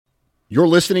You're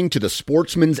listening to the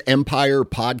Sportsman's Empire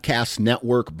Podcast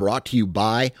Network, brought to you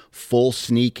by Full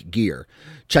Sneak Gear.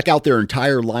 Check out their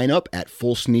entire lineup at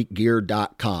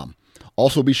fullsneakgear.com.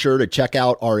 Also be sure to check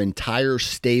out our entire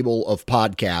stable of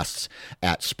podcasts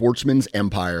at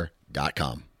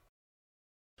sportsmansempire.com.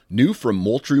 New from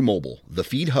Moultrie Mobile, the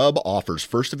Feed Hub offers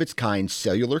first-of-its-kind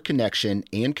cellular connection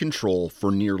and control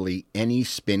for nearly any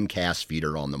spin cast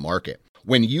feeder on the market.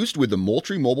 When used with the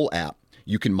Moultrie Mobile app,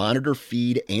 you can monitor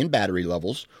feed and battery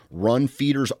levels, run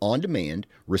feeders on demand,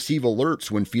 receive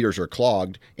alerts when feeders are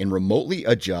clogged, and remotely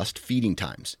adjust feeding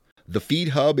times. The Feed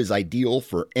Hub is ideal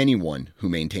for anyone who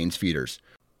maintains feeders.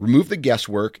 Remove the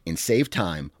guesswork and save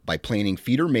time by planning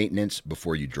feeder maintenance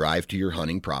before you drive to your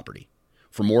hunting property.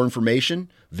 For more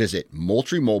information, visit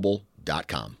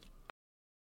MoultrieMobile.com.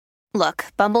 Look,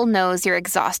 Bumble knows you're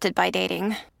exhausted by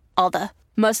dating. All the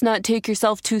must not take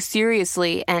yourself too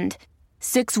seriously and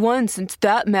 6'1" since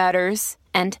that matters.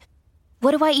 And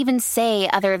what do I even say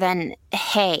other than,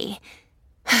 hey?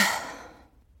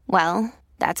 Well,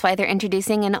 that's why they're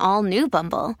introducing an all-new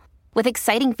Bumble, with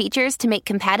exciting features to make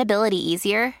compatibility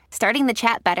easier, starting the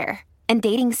chat better, and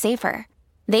dating safer.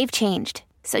 They've changed,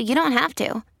 so you don't have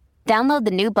to. Download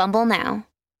the new Bumble now.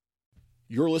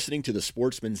 You're listening to the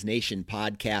Sportsman's Nation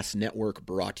Podcast Network,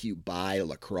 brought to you by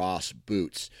Lacrosse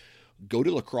Boots. Go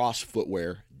to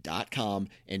lacrossefootwear.com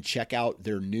and check out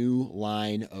their new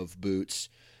line of boots.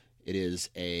 It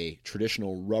is a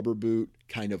traditional rubber boot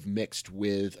kind of mixed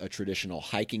with a traditional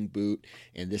hiking boot,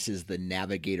 and this is the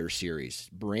Navigator series,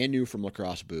 brand new from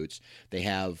Lacrosse Boots. They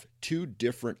have two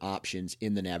different options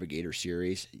in the Navigator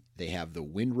series. They have the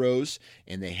Windrose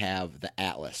and they have the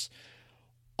Atlas.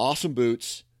 Awesome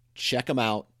boots. Check them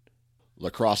out.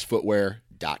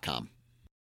 lacrossefootwear.com.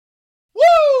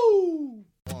 Woo!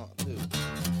 1, 2.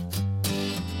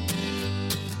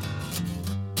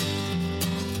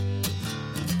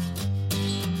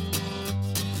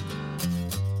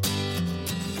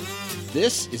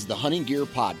 This is the Hunting Gear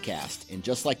Podcast, and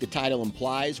just like the title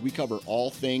implies, we cover all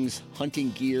things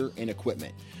hunting gear and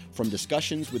equipment, from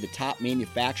discussions with the top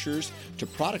manufacturers to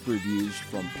product reviews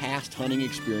from past hunting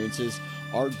experiences.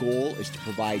 Our goal is to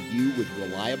provide you with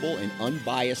reliable and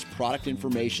unbiased product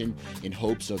information in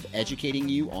hopes of educating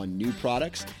you on new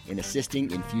products and assisting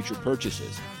in future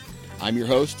purchases. I'm your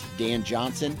host, Dan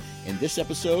Johnson, and this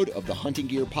episode of the Hunting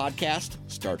Gear Podcast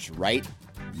starts right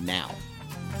now.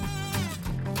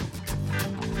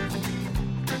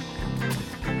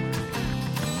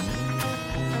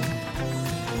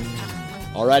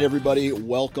 All right, everybody,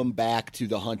 welcome back to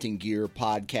the Hunting Gear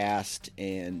Podcast,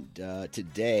 and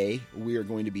today we are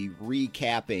going to be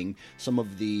recapping some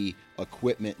of the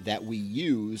equipment that we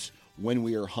use when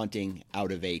we are hunting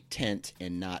out of a tent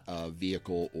and not a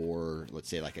vehicle or, let's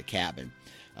say, like a cabin.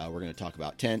 We're going to talk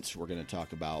about tents, we're going to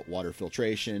talk about water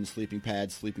filtration, sleeping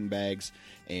pads, sleeping bags,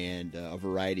 and a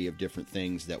variety of different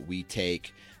things that we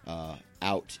take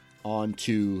out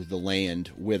onto the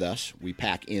land with us. We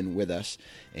pack in with us,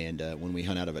 and when we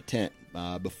hunt out of a tent.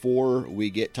 Before we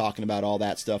get talking about all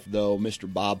that stuff, though,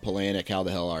 Mr. Bob Polanic, how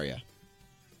the hell are you?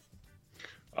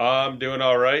 I'm doing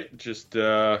all right. Just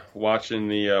watching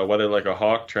the weather like a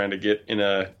hawk, trying to get in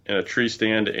a tree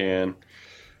stand and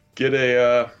get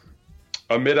a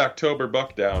mid-October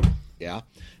buck down. Yeah.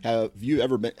 Have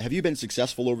you been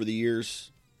successful over the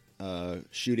years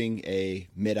shooting a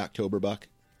mid-October buck?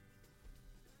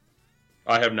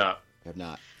 I have not.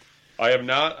 I have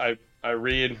not. I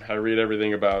read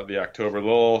everything about the October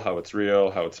lull, how it's real,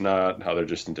 how it's not, how they're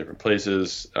just in different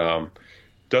places.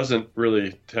 Doesn't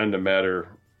really tend to matter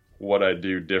what I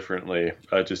do differently.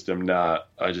 I just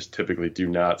typically do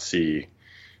not see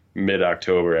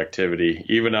mid-October activity,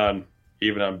 even on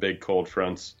big cold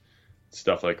fronts,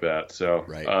 stuff like that. So,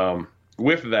 right.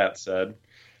 With that said,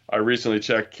 I recently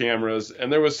checked cameras,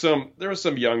 and there was some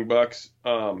young bucks,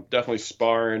 definitely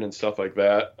sparring and stuff like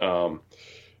that.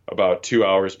 About 2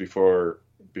 hours before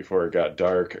it got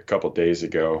dark a couple days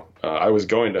ago, I was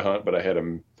going to hunt, but I had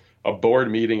a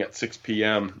board meeting at 6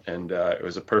 p.m. and it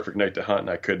was a perfect night to hunt, and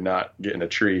I could not get in a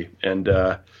tree. And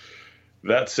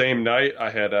that same night,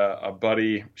 I had a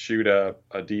buddy shoot a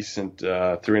decent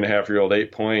 3.5-year-old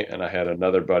 8-point, and I had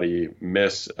another buddy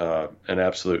miss an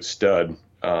absolute stud.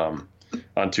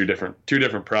 On two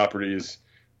different properties.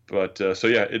 But so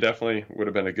yeah, it definitely would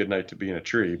have been a good night to be in a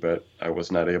tree, but I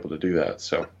was not able to do that.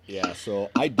 So yeah, so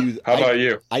I do. How about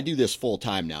you? I do this full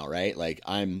time now, right? Like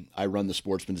I run the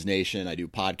Sportsman's Nation. I do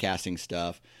podcasting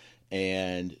stuff,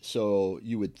 and so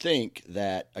you would think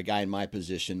that a guy in my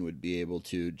position would be able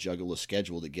to juggle a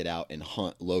schedule to get out and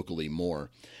hunt locally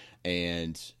more.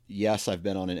 And yes, I've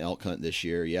been on an elk hunt this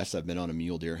year. Yes, I've been on a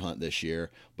mule deer hunt this year,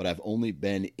 but I've only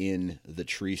been in the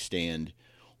tree stand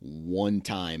one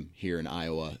time here in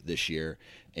Iowa this year.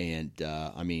 And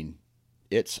I mean,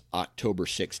 it's October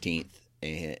 16th,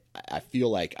 and I feel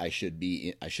like I should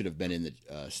have been in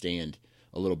the stand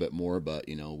a little bit more, but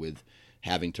with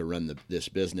having to run this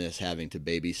business, having to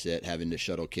babysit, having to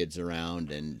shuttle kids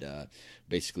around, and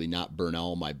basically not burn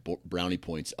all my brownie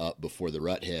points up before the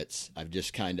rut hits. I've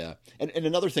just kind of, and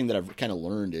another thing that I've kind of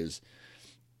learned is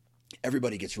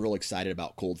everybody gets real excited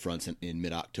about cold fronts in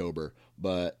mid-October,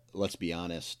 but let's be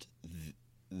honest,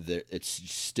 it's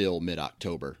still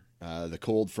mid-October. The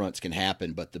cold fronts can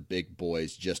happen, but the big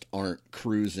boys just aren't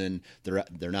cruising.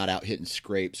 They're not out hitting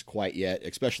scrapes quite yet,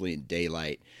 especially in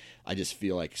daylight. I just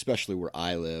feel like, especially where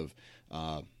I live,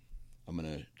 I'm going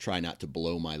to try not to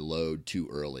blow my load too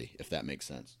early, if that makes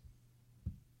sense.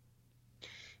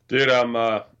 Dude, I'm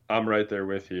right there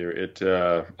with you.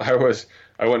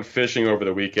 I went fishing over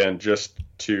the weekend just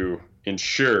to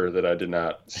ensure that I did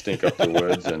not stink up the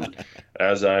woods. And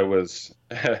as I was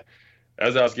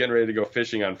getting ready to go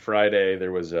fishing on Friday,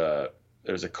 there's a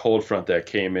cold front that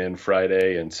came in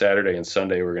Friday, and Saturday and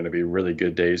Sunday were going to be really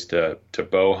good days to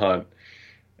bow hunt.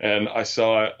 And I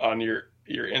saw it on your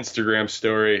Instagram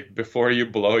story, before you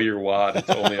blow your wad, it's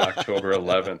only October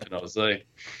 11th. And I was like,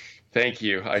 thank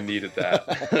you. I needed that.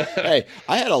 Hey,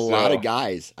 I had a lot of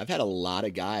guys. I've had a lot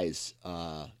of guys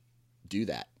do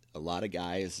that. A lot of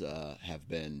guys have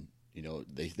been,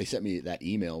 they sent me that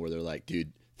email where they're like,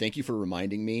 dude, thank you for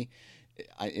reminding me.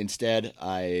 Instead,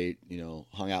 I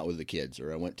hung out with the kids,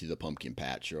 or I went to the pumpkin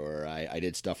patch, or I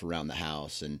did stuff around the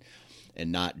house and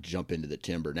not jump into the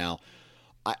timber. Now,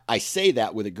 I say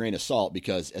that with a grain of salt,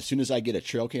 because as soon as I get a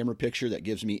trail camera picture that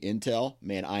gives me intel,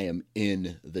 man, I am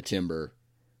in the timber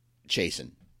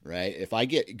chasing, right? If I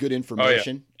get good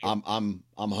information, I'm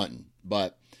hunting.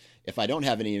 But if I don't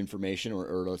have any information, or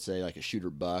let's say like a shooter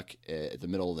buck at the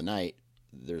middle of the night,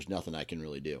 there's nothing I can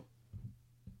really do.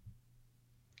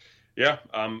 Yeah,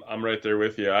 I'm right there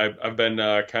with you. I've been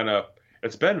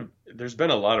there's been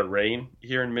a lot of rain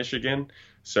here in Michigan,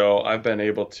 so I've been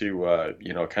able to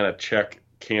kind of check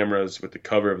cameras with the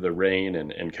cover of the rain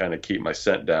and kind of keep my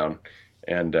scent down,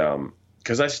 and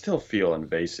because I still feel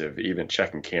invasive even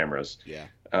checking cameras. Yeah.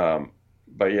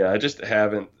 But yeah, I just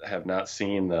haven't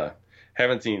seen a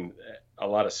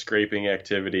lot of scraping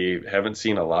activity, haven't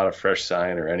seen a lot of fresh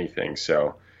sign or anything.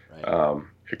 So right.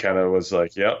 It kind of was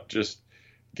like, yep, just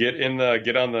get in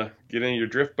your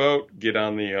drift boat, get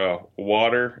on the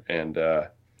water, and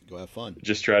go have fun.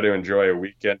 Just try to enjoy a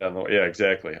weekend on the. Yeah,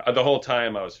 exactly. The whole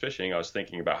time I was fishing, I was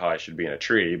thinking about how I should be in a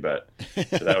tree, but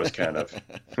so that was kind of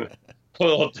a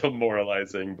little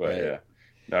demoralizing. But right. Yeah,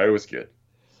 no, it was good.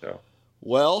 So,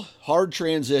 well, hard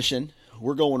transition.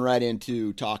 We're going right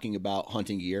into talking about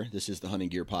hunting gear. This is the Hunting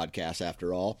Gear Podcast,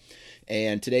 after all,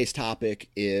 and today's topic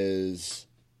is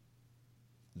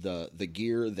the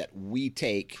gear that we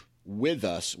take with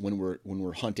us when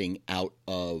we're hunting out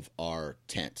of our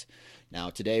tent.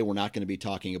 Now, today we're not going to be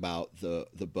talking about the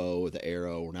bow, the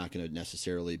arrow. We're not going to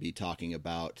necessarily be talking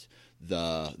about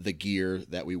the gear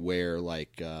that we wear,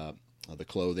 like the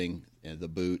clothing and the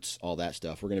boots, all that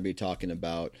stuff. We're going to be talking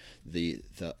about the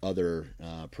other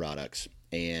products.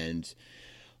 And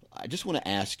I just want to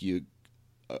ask you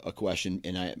a question,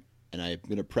 and I'm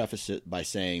going to preface it by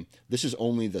saying this is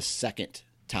only the second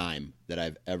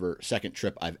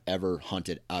trip I've ever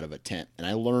hunted out of a tent. And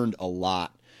I learned a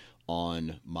lot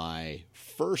on my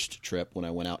first trip when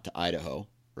I went out to Idaho,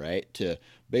 right? To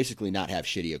basically not have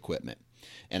shitty equipment.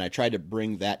 And I tried to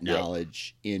bring that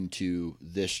knowledge into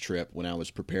this trip when I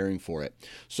was preparing for it.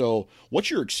 So what's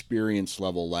your experience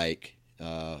level like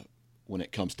when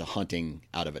it comes to hunting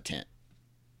out of a tent?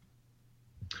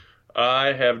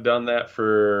 I have done that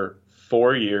for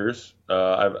 4 years.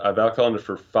 I've elk hunted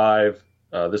for 5.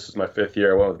 This is my 5th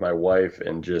year. I went with my wife,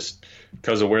 and just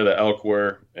because of where the elk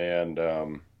were, and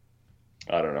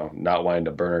I don't know, not wanting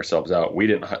to burn ourselves out, we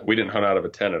didn't hunt out of a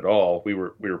tent at all. We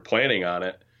were planning on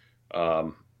it,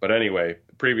 but anyway,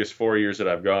 the previous 4 years that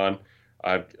I've gone,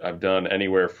 I've done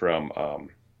anywhere from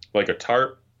like a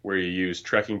tarp, where you use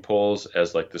trekking poles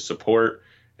as like the support,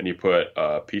 and you put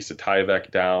a piece of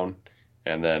Tyvek down,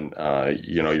 and then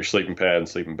your sleeping pad and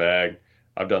sleeping bag.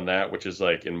 I've done that, which is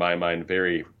like, in my mind,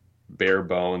 very bare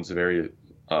bones, very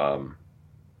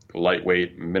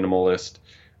lightweight, minimalist,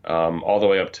 all the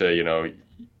way up to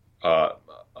a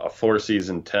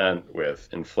 4-season tent with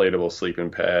inflatable sleeping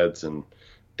pads and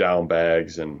down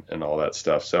bags and all that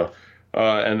stuff. So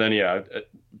and then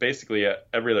basically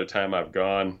every other time I've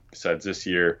gone besides this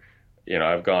year,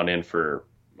 I've gone in for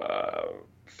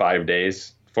 5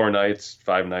 days, 4 nights,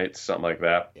 5 nights, something like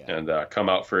that, and come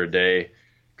out for a day,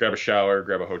 grab a shower,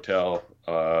 grab a hotel,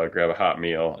 grab a hot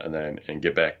meal, and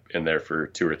get back in there for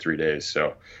 2 or 3 days.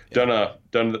 So done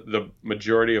the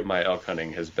majority of my elk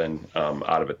hunting has been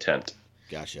out of a tent.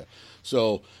 Gotcha.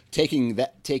 So taking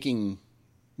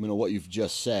what you've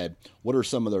just said, what are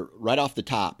some of the, right off the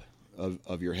top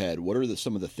of your head, what are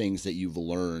some of the things that you've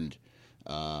learned,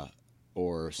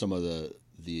 or some of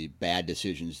the bad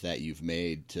decisions that you've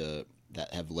made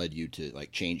that have led you to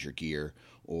like change your gear,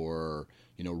 or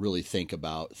really think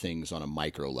about things on a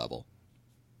micro level?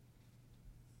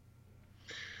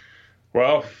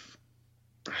 Well,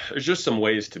 there's just some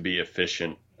ways to be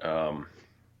efficient. And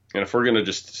if we're going to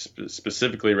just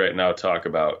specifically right now talk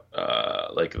about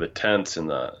like the tents and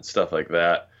the stuff like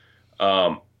that,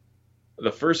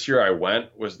 the first year I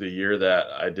went was the year that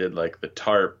I did like the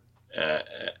tarp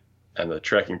and the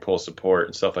trekking pole support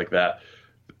and stuff like that.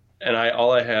 And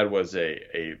all I had was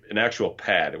an actual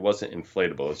pad. It wasn't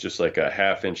inflatable. It's just like a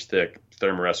 1/2 inch thick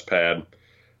Thermarest pad,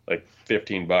 like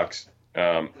 $15.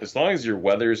 As long as your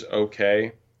weather's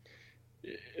okay,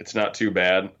 it's not too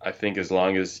bad. I think as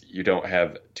long as you don't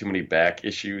have too many back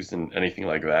issues and anything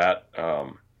like that,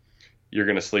 you're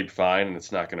going to sleep fine and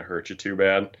it's not going to hurt you too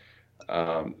bad.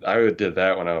 I did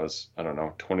that when I was,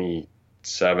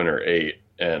 27 or 8,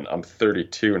 and I'm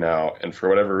 32 now. And for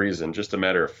whatever reason, just a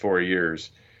matter of 4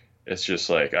 years, it's just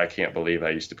like, I can't believe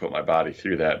I used to put my body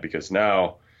through that, because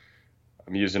now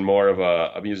I'm using an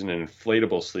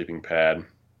inflatable sleeping pad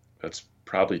that's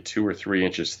probably 2 or 3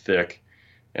 inches thick,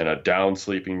 and a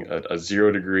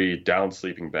 0 degree down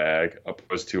sleeping bag,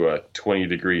 opposed to a 20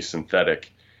 degree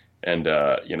synthetic, and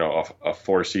a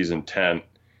 4-season tent.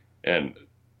 And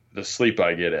the sleep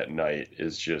I get at night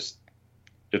is just,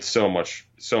 it's so much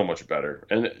better.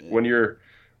 And when you're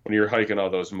hiking all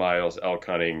those miles elk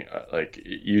hunting,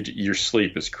 your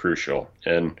sleep is crucial.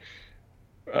 And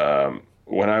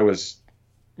when I was,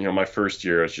 my first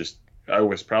year, I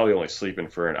was probably only sleeping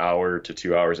for an hour to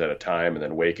 2 hours at a time, and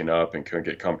then waking up and couldn't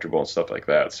get comfortable and stuff like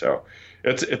that. So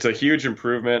it's a huge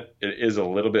improvement. It is a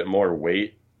little bit more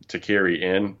weight to carry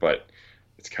in, but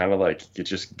it's kind of like you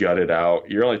just gut it out.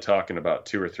 You're only talking about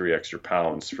 2 or 3 extra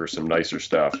pounds for some nicer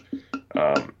stuff.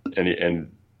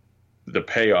 And the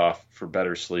payoff for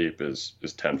better sleep is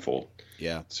tenfold.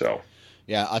 Yeah. So,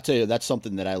 yeah, I'll tell you, that's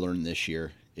something that I learned this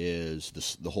year, is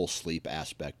the whole sleep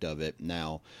aspect of it.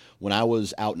 Now, when I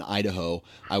was out in Idaho,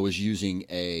 I was using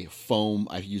I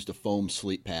used a foam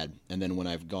sleep pad. And then when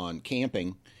I've gone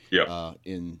camping,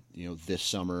 in this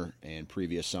summer and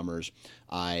previous summers,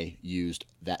 I used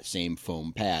that same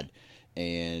foam pad.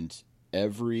 And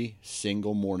every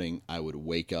single morning I would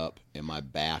wake up and my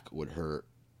back would hurt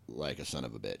like a son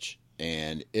of a bitch.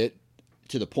 And it,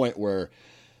 to the point where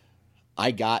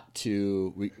we got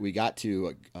to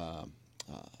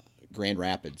Grand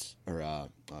Rapids, or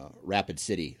Rapid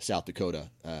City, South Dakota,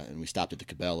 and we stopped at the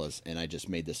Cabela's, and I just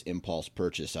made this impulse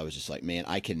purchase. I was just like, man,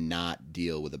 I cannot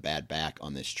deal with a bad back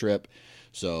on this trip.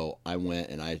 So I went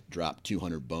and I dropped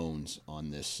 200 bones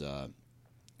on this,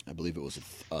 I believe it was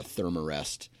a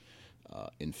Thermarest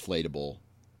inflatable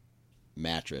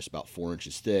mattress, about 4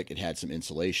 inches thick. It had some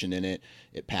insulation in it.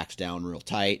 It packs down real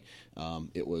tight.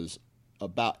 It was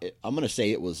I'm going to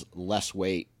say it was less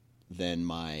weight than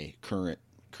my current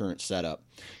setup.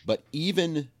 But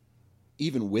even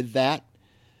with that,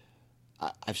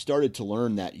 I've started to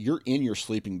learn that you're in your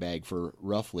sleeping bag for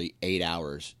roughly 8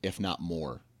 hours, if not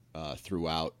more,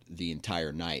 throughout the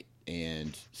entire night.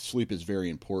 And sleep is very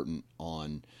important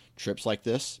on trips like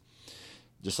this,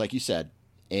 just like you said.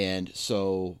 And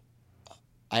so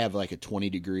I have like a 20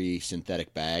 degree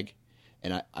synthetic bag,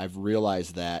 and I've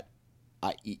realized that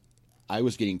I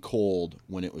was getting cold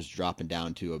when it was dropping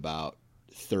down to about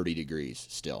 30 degrees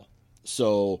still.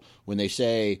 So when they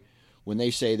say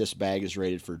this bag is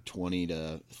rated for 20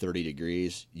 to 30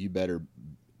 degrees, you better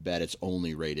bet it's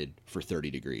only rated for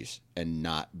 30 degrees and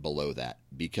not below that.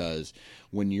 Because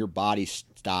when your body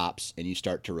stops and you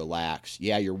start to relax,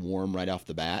 yeah, you're warm right off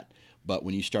the bat, but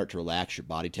when you start to relax, your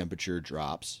body temperature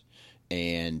drops.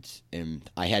 And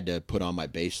I had to put on my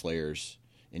base layers.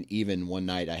 And even one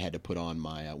night I had to put on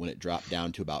my, when it dropped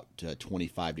down to about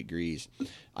 25 degrees,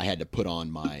 I had to put on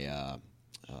my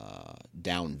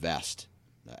down vest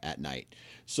at night.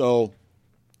 So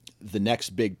the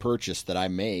next big purchase that I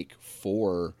make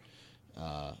for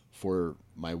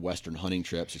my Western hunting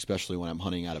trips, especially when I'm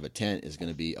hunting out of a tent, is going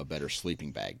to be a better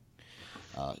sleeping bag.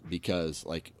 Because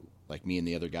like me and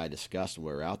the other guy discussed when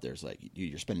we were out there, it's like, dude,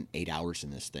 you're spending 8 hours in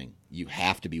this thing. You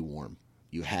have to be warm.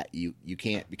 You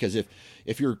can't, because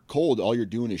if you're cold, all you're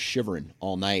doing is shivering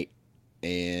all night,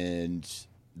 and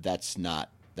that's not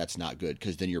that's not good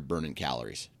because then you're burning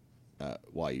calories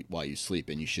while you sleep,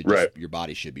 and you should your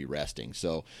body should be resting.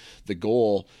 So the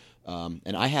goal,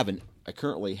 and I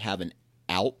currently have an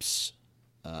Alps.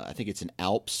 I think it's an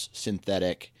Alps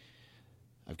synthetic.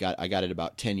 I got it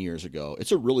about 10 years ago.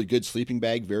 It's a really good sleeping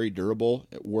bag, very durable.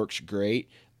 It works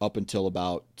great up until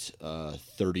about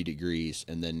 30 degrees,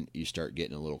 and then you start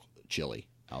getting a little chilly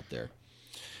out there.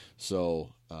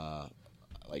 So,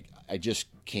 I just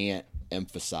can't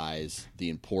emphasize the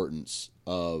importance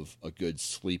of a good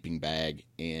sleeping bag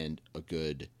and a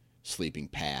good sleeping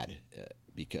pad,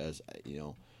 because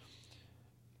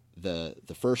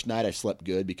the first night I slept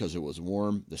good because it was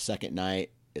warm. The second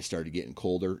night it started getting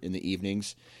colder in the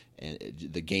evenings, and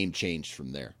the game changed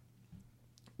from there.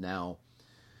 Now,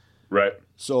 right.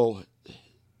 So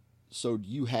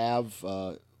you have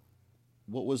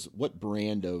what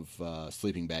brand of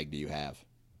sleeping bag do you have?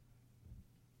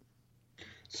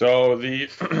 So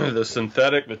the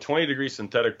synthetic, the 20-degree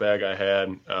synthetic bag I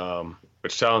had,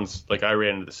 which sounds like I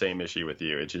ran into the same issue with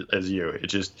you as you. It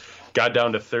just got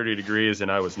down to 30 degrees and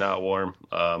I was not warm.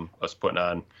 I was putting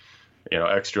on,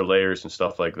 extra layers and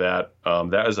stuff like that.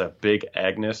 That is a big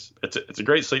Agnes. It's a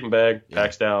great sleeping bag. Yeah.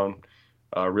 Packs down,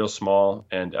 real small,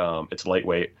 and it's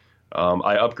lightweight.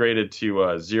 I upgraded to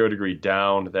a 0 degree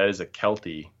down. That is a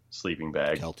Kelty sleeping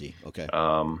bag. Kelty, okay.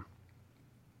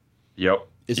 Yep.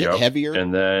 Is it heavier?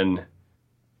 And then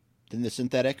than the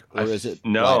synthetic, or is it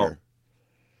lighter?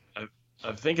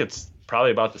 I think it's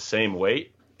probably about the same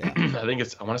weight. Yeah.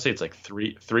 I want to say it's like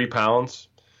 3 pounds.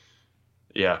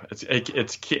 Yeah,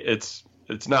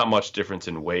 it's not much difference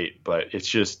in weight, but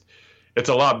it's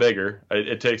a lot bigger.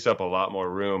 It takes up a lot more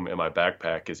room in my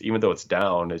backpack because even though it's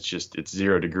down, it's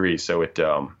 0 degrees, so it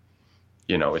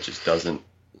it just doesn't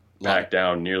pack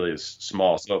down nearly as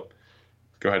small. So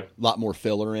go ahead. A lot more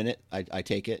filler in it, I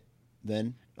take it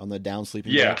then on the down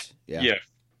sleeping bags.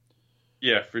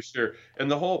 Yeah, for sure. And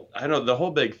the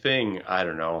whole big thing,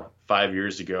 5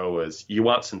 years ago was you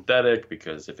want synthetic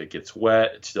because if it gets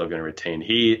wet, it's still going to retain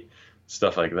heat,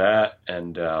 stuff like that.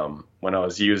 And when I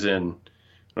was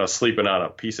sleeping on a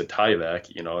piece of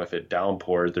Tyvek, if it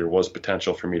downpoured, there was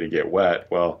potential for me to get wet.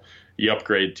 Well, you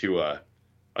upgrade to a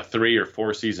 3 or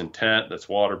 4 season tent that's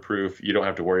waterproof. You don't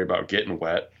have to worry about getting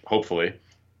wet, hopefully.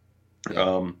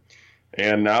 Yeah.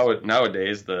 And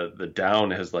nowadays the down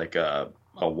has like a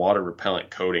water repellent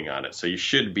coating on it, so you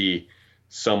should be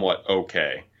somewhat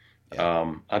okay.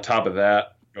 Yeah. On top of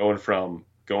that, going from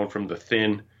the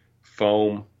thin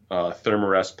foam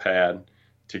Thermarest pad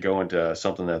to go into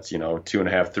something that's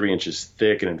 2.5, 3 inches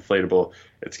thick and inflatable,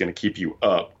 it's going to keep you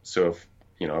up. So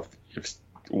if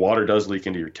water does leak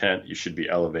into your tent, you should be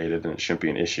elevated and it shouldn't be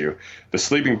an issue. The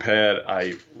sleeping pad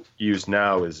I use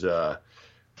now is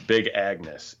Big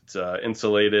Agnes. It's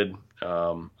insulated.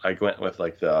 I went with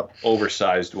like the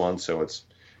oversized one, so it's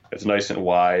nice and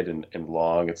wide and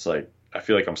long. It's like I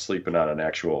feel like I'm sleeping on an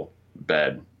actual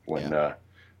bed when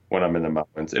I'm in the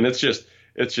mountains, and it's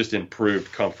just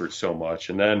improved comfort so much.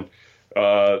 And then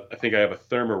I think I have a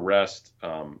Thermarest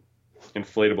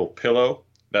inflatable pillow.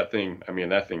 That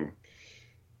thing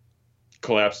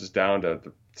collapses down to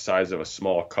the size of a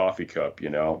small coffee cup.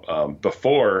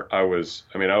 Before I was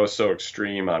so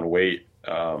extreme on weight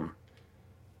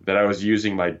that I was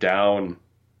using my down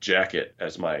jacket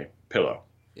as my pillow.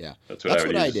 Yeah, that's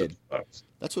what I did.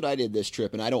 That's what I did this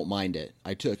trip, and I don't mind it.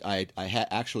 I had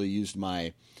actually used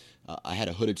my I had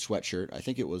a hooded sweatshirt. I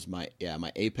think it was my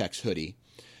Apex hoodie,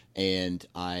 and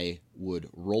I would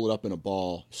roll it up in a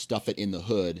ball, stuff it in the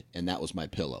hood, and that was my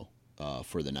pillow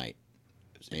for the night.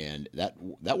 And that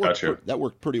worked. Gotcha. That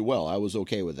worked pretty well. I was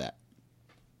okay with that.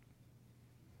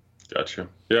 Gotcha.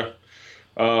 Yeah.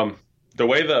 The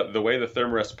way the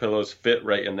Thermarest pillows fit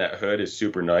right in that hood is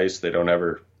super nice. They don't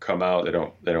ever come out. They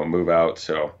don't move out.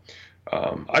 So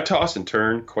I toss and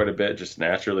turn quite a bit just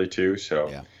naturally too.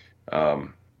 So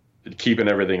keeping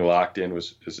everything locked in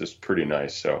is just pretty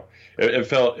nice. So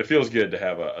it feels good to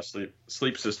have a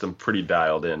sleep system pretty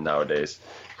dialed in nowadays.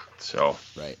 So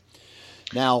right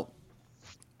now,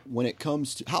 when it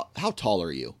comes to how tall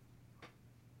are you?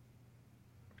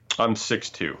 I'm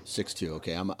 6'2". 6'2".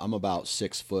 Okay, I'm about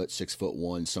 6 foot,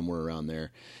 6'1", somewhere around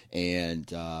there.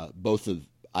 And I bought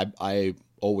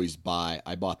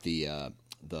the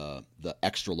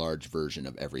extra large version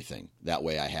of everything. That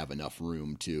way I have enough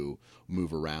room to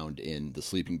move around in the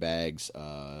sleeping bags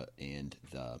and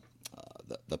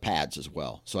the pads as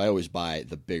well. So I always buy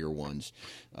the bigger ones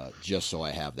just so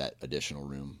I have that additional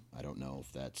room. I don't know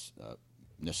if that's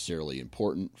necessarily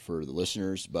important for the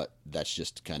listeners, but that's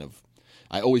just kind of,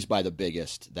 I always buy the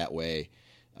biggest. That way,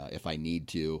 if I need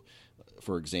to,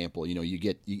 for example,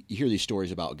 you hear these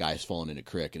stories about guys falling in a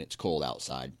creek and it's cold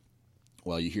outside.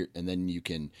 Well, and then you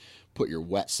can put your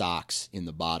wet socks in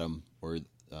the bottom, or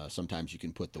sometimes you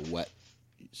can put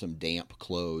some damp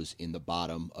clothes in the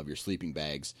bottom of your sleeping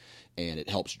bags, and it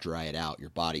helps dry it out. Your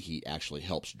body heat actually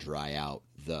helps dry out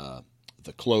the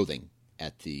clothing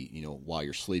while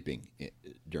you're sleeping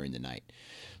during the night.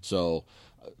 So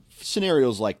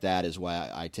scenarios like that is why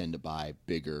I tend to buy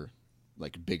bigger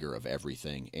of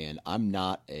everything. And I'm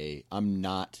not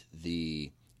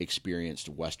the experienced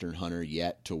Western hunter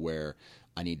yet to where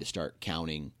I need to start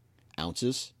counting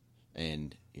ounces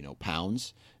and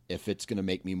pounds. If it's going to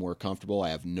make me more comfortable, I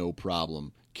have no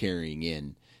problem carrying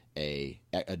in a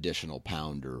additional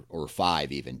pound or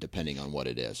 5 even, depending on what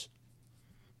it is.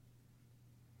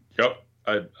 Yep.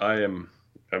 I'm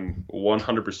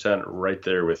 100% right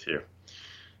there with you.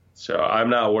 So I'm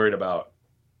not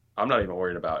even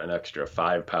worried about an extra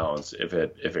 5 pounds if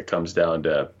it comes down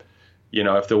to,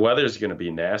 if the weather's going to be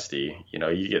nasty,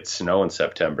 you get snow in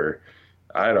September.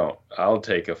 I'll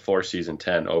take a 4-season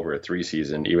tent over a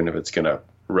 3-season, even if it's going to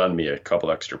run me a couple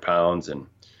extra pounds. And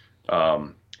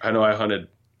I know I hunted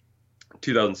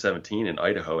 2017 in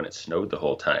Idaho and it snowed the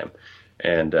whole time.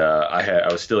 And I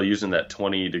was still using that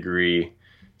 20-degree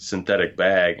synthetic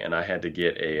bag, and I had to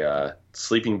get a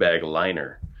sleeping bag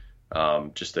liner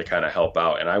just to kind of help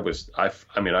out. And I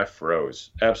froze,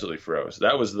 absolutely froze.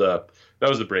 That was the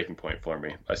breaking point for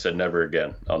me. I said, never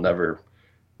again. I'll never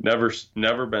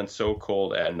been so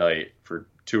cold at night for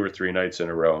 2 or 3 nights in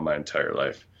a row in my entire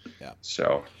life. Yeah.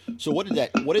 So what did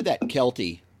that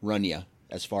Kelty run you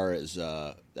as far as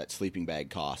that sleeping bag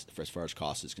cost, as far as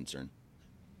cost is concerned?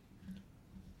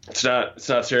 It's not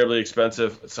terribly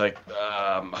expensive. It's like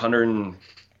 $130,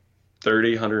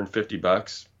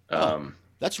 $150.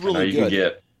 That's really you good. Can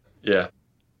get, yeah.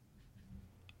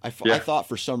 I thought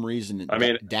for some reason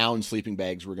down sleeping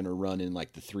bags were going to run in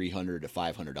like the $300 to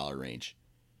 $500 range.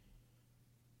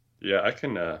 Yeah, I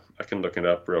can look it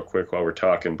up real quick while we're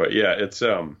talking, but yeah, it's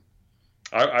I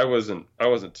wasn't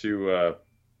too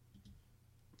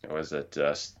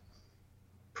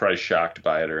price shocked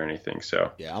by it or anything.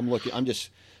 So yeah, I'm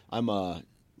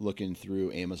looking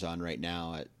through Amazon right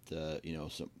now at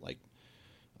some like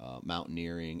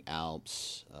mountaineering,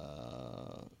 Alps,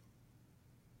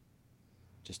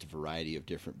 just a variety of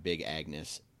different Big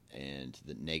Agnes, and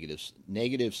the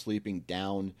negative sleeping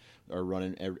down are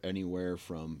running anywhere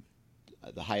from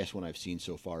the highest one I've seen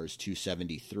so far is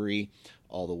 $273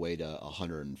 all the way to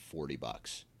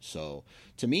 $140. So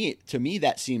to me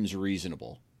that seems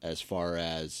reasonable as far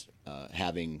as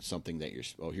having something that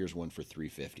here's one for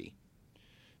 $350.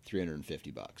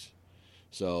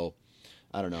 So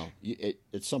I don't know.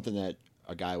 It's something that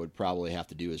a guy would probably have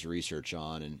to do his research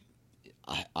on, and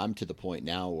I'm to the point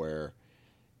now where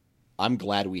I'm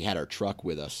glad we had our truck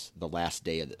with us the last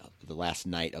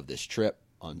night of this trip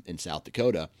in South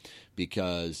Dakota,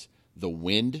 because the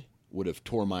wind would have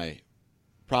torn my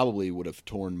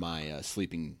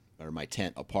sleeping or my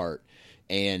tent apart,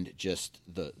 and just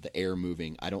the air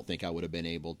moving. I don't think I would have been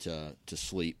able to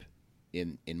sleep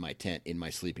in my tent, in my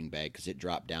sleeping bag, because it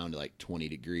dropped down to like 20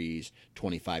 degrees,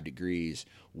 25 degrees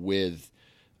with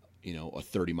a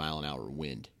 30 mile an hour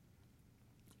wind.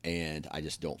 And I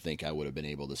just don't think I would have been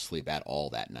able to sleep at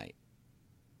all that night.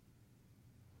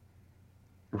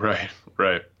 Right.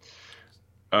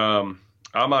 I'm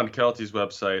on Kelty's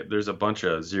website. There's a bunch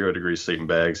of 0-degree sleeping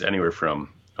bags, anywhere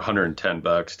from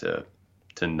 $110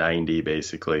 to 90,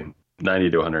 basically 90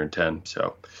 to 110.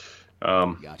 So,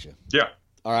 gotcha. Yeah.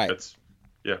 All right.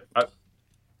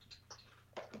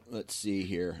 Let's see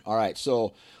here. All right,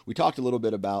 so we talked a little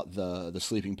bit about the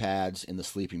sleeping pads and the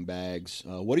sleeping bags.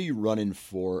 What are you running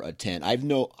for a tent? I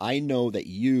know that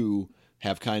you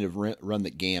have kind of run the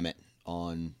gamut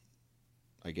on,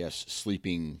 I guess,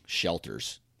 sleeping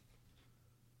shelters.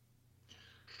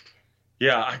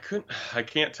 Yeah, I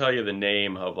can't tell you the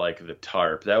name of like the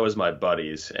tarp. That was my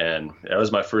buddy's, and that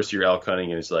was my first year elk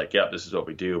hunting. And he's like, "Yep, this is what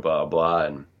we do," blah blah.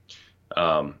 And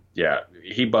yeah,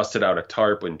 he busted out a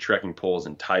tarp and trekking poles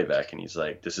and Tyvek, and he's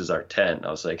like, "This is our tent." And I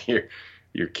was like,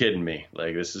 "You're kidding me!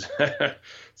 Like this is."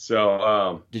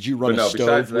 So did you run a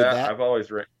stove with that? I've always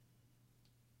ran.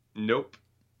 Nope.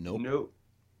 No,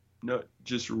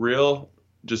 just real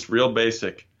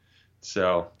basic.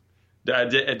 So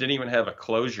it didn't even have a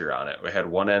closure on it. We had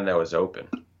one end that was open.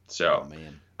 So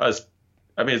man.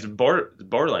 It's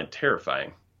borderline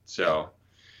terrifying. So,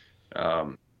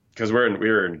 because we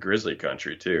were in grizzly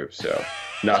country too, so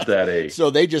not that So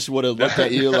they just would have looked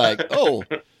at you like, "Oh,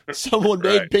 someone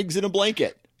made pigs in a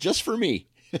blanket just for me."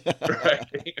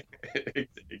 Right,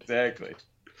 exactly.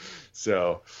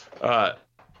 So,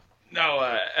 No,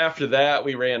 after that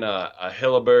we ran a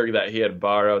Hilleberg that he had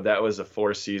borrowed. That was a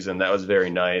 4-season. That was very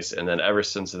nice. And then ever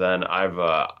since then, I've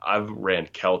ran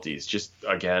Kelties. Just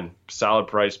again, solid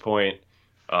price point.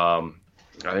 I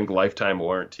think lifetime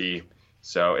warranty.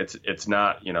 So it's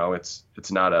not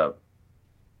it's not a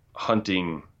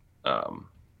hunting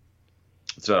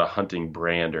it's not a hunting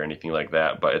brand or anything like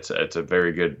that, but it's a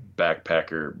very good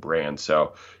backpacker brand.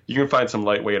 So you can find some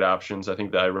lightweight options. I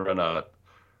think that I run a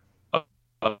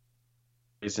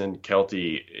in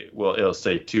Kelty, well, it'll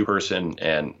say 2-person,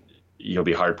 and you'll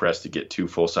be hard pressed to get 2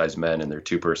 full-size men in their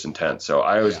 2-person tent. So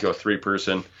I always go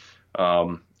 3-person,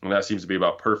 and that seems to be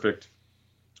about perfect.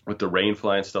 With the rain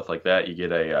fly and stuff like that, you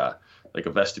get a like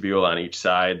a vestibule on each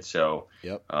side, so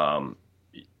Yep.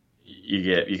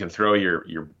 You can throw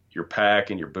your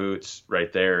pack and your boots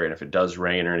right there, and if it does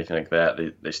rain or anything like that,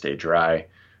 they stay dry.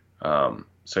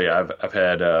 So yeah, I've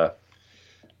had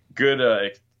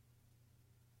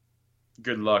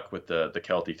good luck with the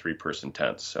Kelty 3-person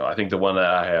tents. So I think the one that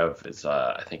I have is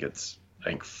I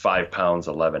think 5 pounds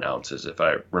 11 ounces if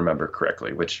I remember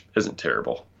correctly, which isn't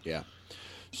terrible. Yeah.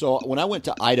 So when I went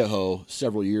to Idaho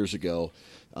several years ago,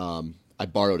 I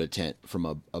borrowed a tent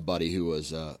from a buddy who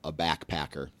was a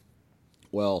backpacker.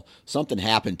 Well, something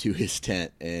happened to his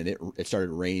tent, and it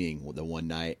started raining the one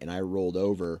night, and I rolled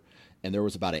over, and there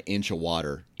was about 1 inch of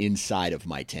water inside of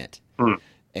my tent.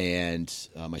 And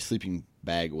my sleeping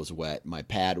bag was wet. My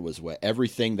pad was wet.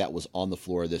 Everything that was on the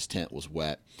floor of this tent was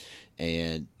wet.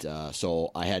 And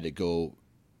so I had to go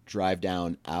drive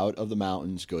down out of the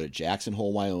mountains, go to Jackson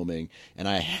Hole, Wyoming, and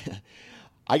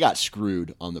I got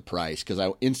screwed on the price because I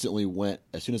instantly went,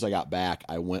 as soon as I got back,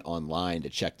 I went online to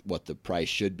check what the price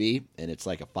should be, and it's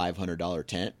like a $500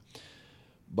 tent.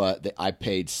 But I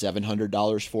paid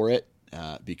 $700 for it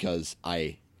because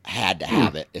I had to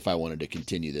have it if I wanted to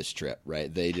continue this trip,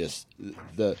 right? They just,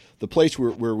 the place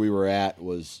where we were at it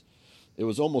was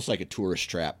almost like a tourist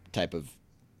trap type of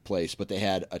place, but they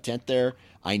had a tent there.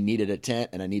 I needed a tent,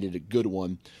 and I needed a good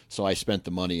one, so I spent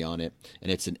the money on it,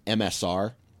 and it's an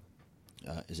MSR.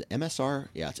 Is it MSR?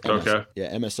 Yeah, it's Okay.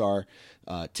 Yeah, MSR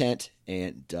tent,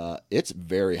 and it's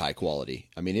very high quality.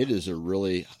 I mean, it is a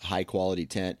really high quality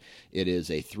tent. It is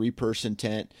a 3-person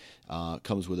tent.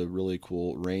 Comes with a really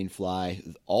cool rain fly.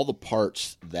 All the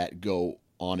parts that go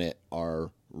on it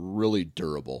are really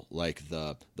durable, like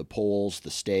the poles,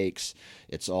 the stakes.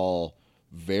 It's all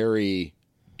very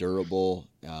durable.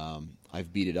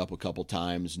 I've beat it up a couple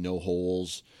times, no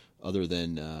holes other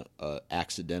than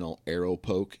accidental arrow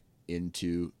poke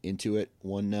into it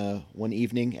one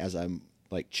evening as I'm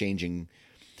like changing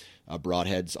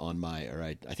broadheads on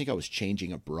I think I was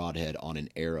changing a broadhead on an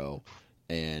arrow,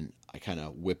 and I kind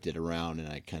of whipped it around, and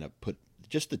I kind of put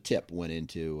just the tip went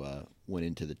into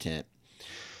the tent.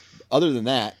 Other than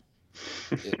that,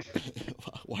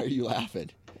 why are you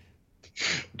laughing?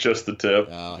 Just the tip.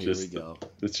 Oh, here we go.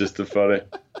 It's just the funny.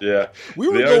 Yeah. We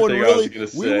were going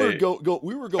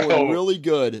really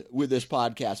good with this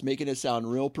podcast, making it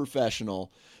sound real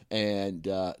professional, and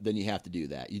then you have to do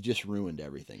that. You just ruined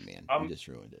everything, man. You just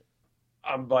ruined it.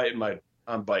 I'm biting my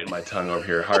tongue over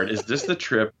here hard. Is this the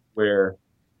trip where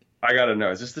I gotta know?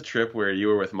 Is this the trip where you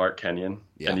were with Mark Kenyon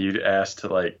and you asked to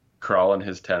like crawl in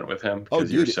his tent with him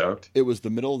because you were soaked? It was the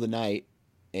middle of the night,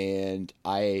 and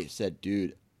I said,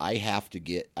 dude, I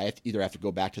either have to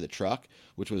go back to the truck,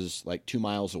 which was like 2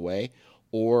 miles away,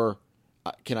 or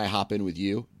can I hop in with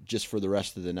you just for the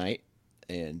rest of the night?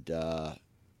 And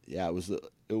it was.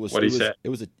 What he said?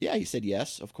 He said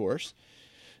yes, of course.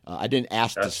 I didn't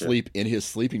ask to sleep in his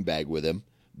sleeping bag with him,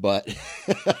 but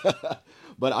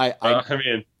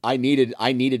I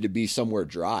needed to be somewhere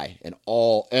dry, and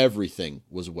everything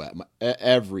was wet.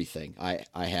 Everything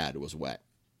I had was wet,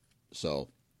 so.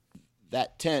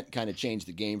 That tent kind of changed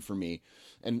the game for me.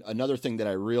 And another thing that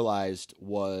I realized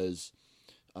was,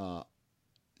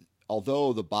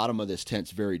 although the bottom of this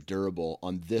tent's very durable,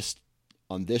 on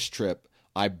this trip,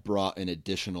 I brought an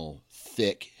additional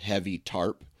thick, heavy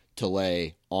tarp to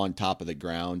lay on top of the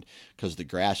ground because the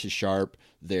grass is sharp.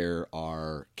 There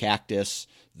are cactus,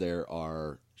 there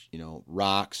are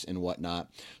rocks and whatnot.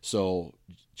 So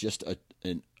just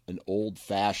an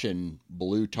old-fashioned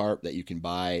blue tarp that you can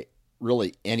buy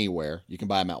really anywhere. You can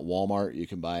buy them at Walmart. You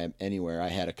can buy them anywhere. I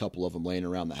had a couple of them laying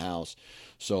around the house.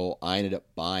 So I ended up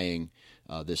buying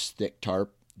this thick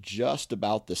tarp just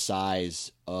about the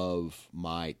size of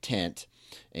my tent.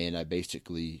 And I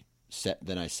basically set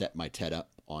my tent up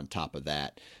on top of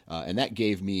that. And that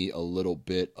gave me a little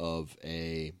bit of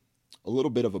a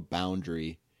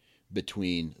boundary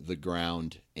between the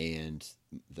ground and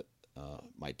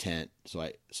my tent. So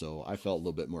I felt a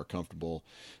little bit more comfortable.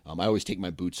 I always take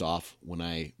my boots off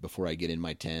before I get in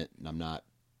my tent, and I'm not,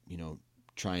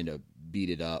 trying to beat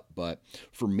it up. But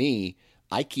for me,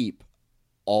 I keep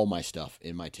all my stuff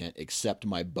in my tent except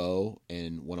my bow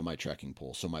and one of my trekking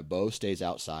poles. So my bow stays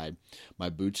outside, my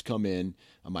boots come in,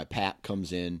 my pack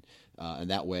comes in, and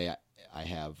that way I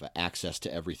have access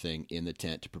to everything in the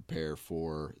tent to prepare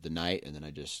for the night, and then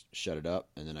I just shut it up,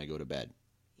 and then I go to bed.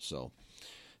 So,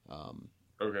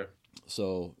 okay.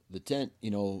 So the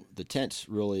tent's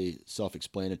really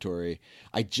self-explanatory.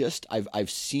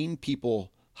 I've seen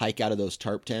people hike out of those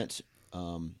tarp tents,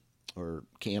 or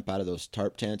camp out of those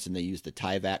tarp tents, and they use the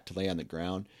Tyvek to lay on the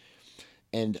ground.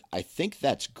 And I think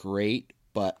that's great,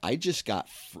 but I just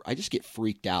get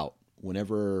freaked out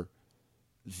whenever,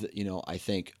 I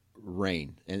think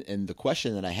rain. And the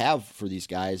question that I have for these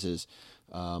guys is,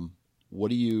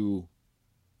 what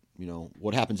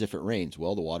happens if it rains?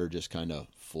 Well, the water just kind of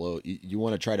flows. You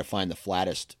want to try to find the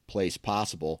flattest place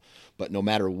possible, but no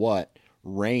matter what,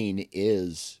 rain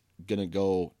is going to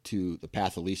go to the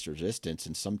path of least resistance,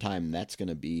 and sometime that's going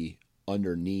to be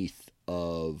underneath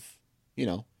of,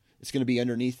 it's going to be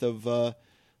underneath of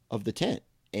the tent.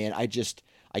 And I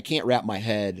can't wrap my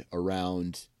head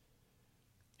around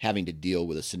having to deal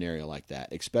with a scenario like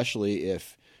that, especially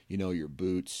if, your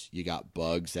boots, you got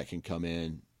bugs that can come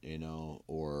in,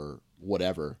 or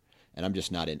whatever. And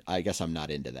I guess I'm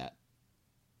not into that.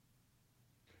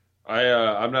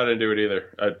 I'm not into it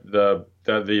either.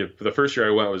 The first year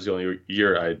I went was the only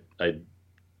year I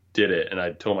did it, and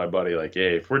I told my buddy, like,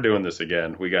 hey, if we're doing this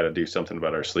again, we got to do something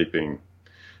about our sleeping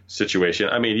situation.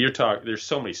 I mean, there's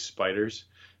so many spiders.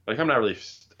 Like, I'm not really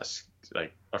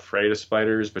like afraid of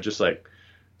spiders, but just like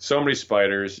so many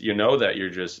spiders, that you're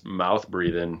just mouth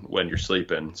breathing when you're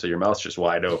sleeping, so your mouth's just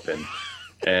wide open.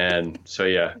 And so,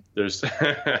 yeah, there's,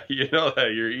 that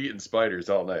you're eating spiders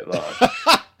all night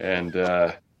long. And,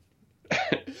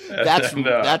 that's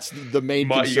the main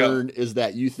concern, is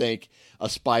that you think a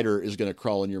spider is going to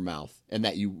crawl in your mouth and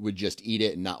that you would just eat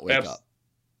it and not wake up.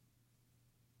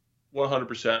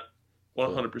 100%.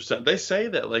 100%. They say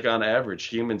that, like, on average,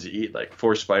 humans eat like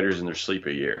 4 spiders in their sleep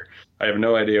a year. I have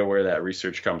no idea where that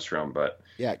research comes from, but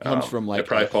yeah, it comes from like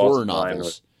horror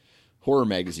novels, horror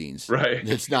magazines. Right.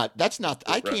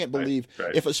 I can't believe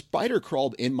if a spider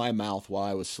crawled in my mouth while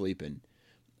I was sleeping,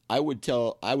 I would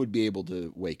be able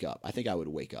to wake up. I think I would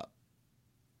wake up.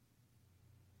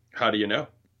 How do you know?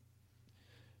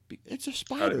 It's a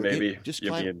spider. Maybe just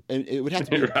climb, and it would have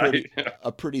to be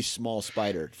a pretty small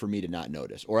spider for me to not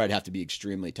notice, or I'd have to be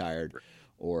extremely tired,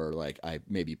 or like I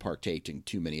maybe partaked in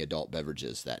too many adult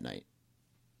beverages that night.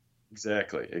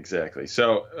 Exactly.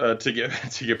 So to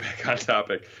get back on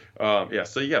topic,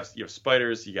 so you have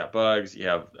spiders, you got bugs,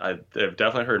 I've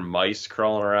definitely heard mice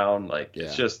crawling around. Like,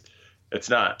 yeah. It's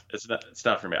not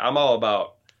for me. I'm all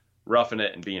about roughing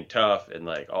it and being tough and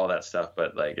like all that stuff,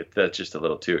 but like that's just a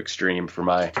little too extreme for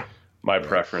my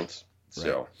preference. Right.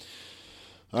 So,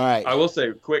 all right. I will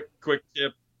say quick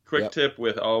tip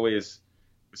with always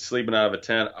sleeping out of a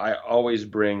tent. I always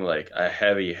bring like a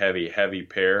heavy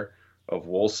pair of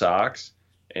wool socks,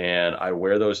 and I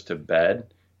wear those to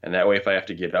bed. And that way, if I have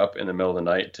to get up in the middle of the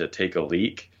night to take a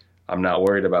leak, I'm not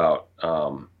worried about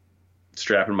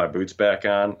strapping my boots back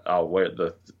on. I'll wear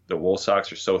the wool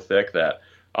socks are so thick that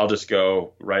I'll just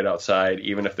go right outside,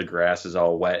 even if the grass is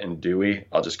all wet and dewy.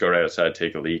 I'll just go right outside,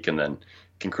 take a leak, and then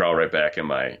can crawl right back in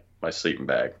my sleeping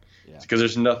bag. Because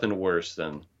there's nothing worse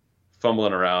than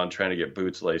fumbling around trying to get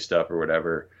boots laced up or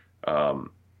whatever,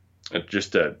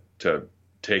 just to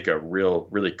take a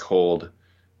really cold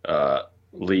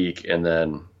leak and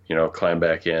then climb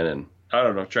back in, and I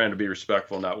don't know, trying to be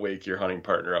respectful, not wake your hunting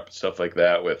partner up and stuff like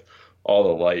that with all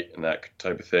the light and that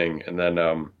type of thing. And then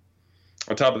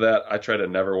on top of that, I try to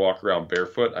never walk around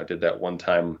barefoot. I did that one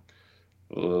time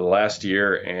last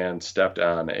year and stepped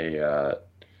on a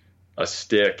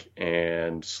stick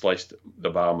and sliced the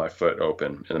bottom of my foot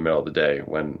open in the middle of the day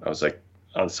when I was like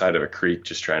on the side of a creek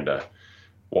just trying to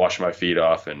wash my feet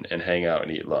off and hang out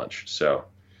and eat lunch. So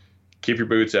keep your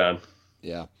boots on.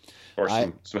 Yeah. Or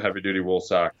some heavy duty wool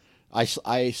socks.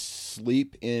 I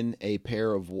sleep in a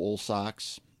pair of wool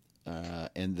socks,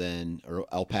 or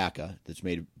alpaca that's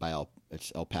made by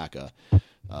alpaca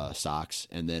socks,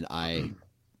 and then I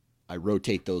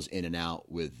rotate those in and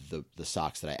out with the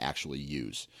socks that I actually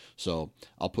use. So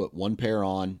I'll put one pair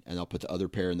on, and I'll put the other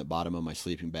pair in the bottom of my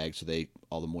sleeping bag so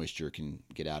all the moisture can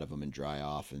get out of them and dry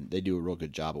off. And they do a real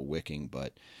good job of wicking,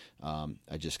 but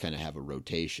I just kind of have a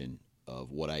rotation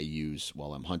of what I use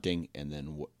while I'm hunting, and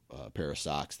then pair of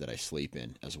socks that I sleep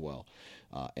in as well.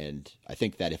 And I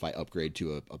think that if I upgrade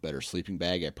to a better sleeping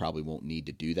bag, I probably won't need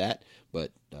to do that.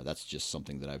 But that's just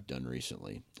something that I've done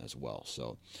recently as well.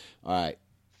 So, all right.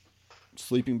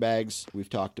 Sleeping bags, we've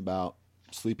talked about.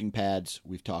 Sleeping pads,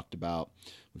 we've talked about.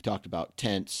 We've talked about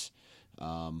tents.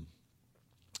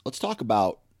 Let's talk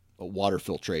about water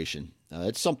filtration.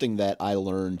 It's something that I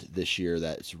learned this year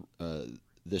that's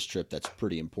this trip that's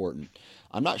pretty important.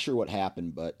 I'm not sure what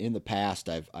happened, but in the past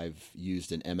I've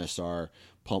used an MSR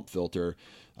pump filter.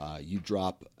 You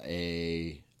drop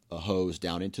a hose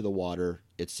down into the water,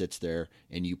 it sits there,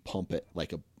 and you pump it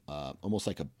like almost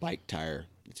like a bike tire.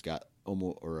 It's got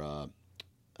almost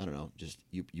I don't know, just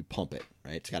you pump it,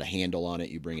 right? It's got a handle on it.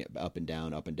 You bring it up and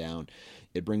down, up and down.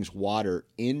 It brings water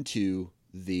into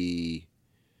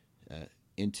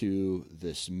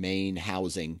this main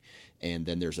housing, and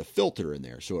then there's a filter in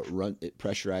there. So it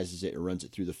pressurizes it runs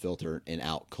it through the filter, and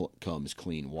out comes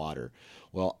clean water.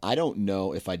 Well, I don't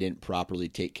know if I didn't properly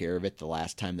take care of it the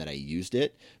last time that I used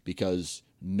it, because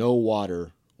no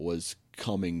water was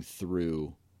coming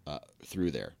through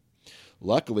there.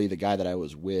 Luckily, the guy that I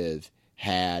was with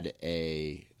had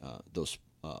those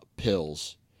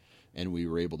pills, and we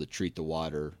were able to treat the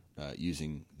water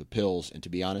using the pills. And to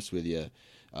be honest with you,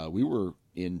 we were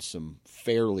in some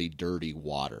fairly dirty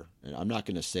water. And I'm not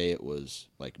going to say it was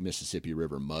like Mississippi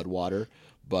River mud water,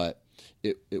 but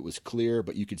it was clear,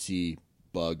 but you could see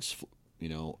bugs,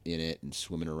 in it and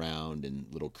swimming around, and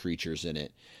little creatures in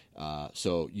it.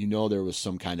 So there was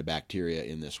some kind of bacteria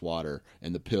in this water,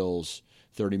 and the pills,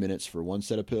 30 minutes for one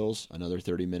set of pills, another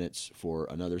 30 minutes for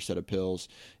another set of pills,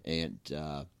 and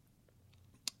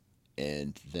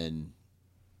then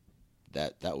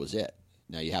that was it.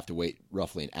 Now you have to wait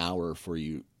roughly an hour for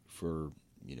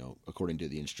according to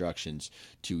the instructions,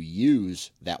 to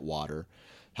use that water.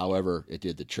 However, it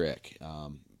did the trick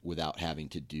without having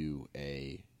to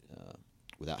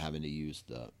use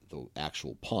the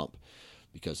actual pump,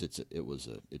 because it's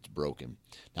broken.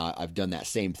 Now, I've done that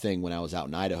same thing when I was out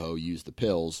in Idaho, used the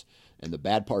pills, and the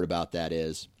bad part about that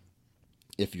is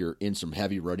if you're in some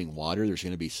heavy running water, there's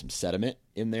going to be some sediment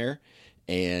in there,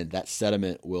 and that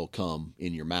sediment will come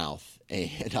in your mouth.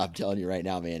 And I'm telling you right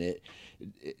now, man,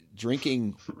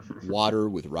 drinking water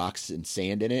with rocks and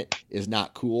sand in it is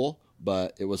not cool,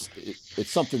 but it's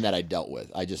something that I dealt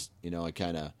with. I just,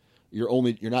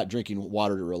 you're not drinking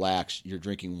water to relax, you're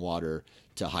drinking water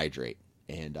to hydrate.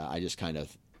 And I just kind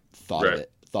of thought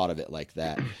of it like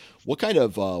that. What kind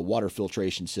of water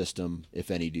filtration system,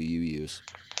 if any, do you use?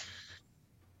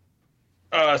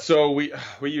 So we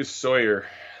use Sawyer.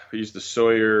 We use the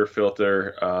Sawyer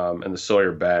filter and the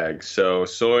Sawyer bag. So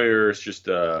Sawyer is just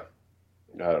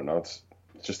it's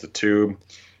just a tube,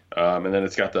 and then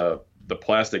it's got the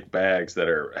plastic bags that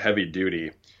are heavy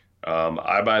duty.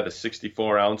 I buy the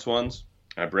 64 ounce ones.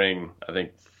 I bring, I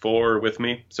think, 4 with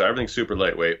me. So everything's super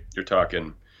lightweight. You're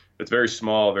talking, it's very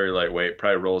small, very lightweight,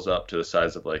 probably rolls up to the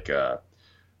size of like a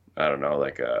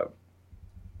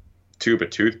tube of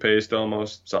toothpaste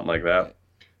almost, something like that.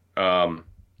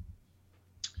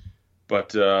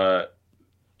 But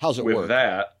how's it with work?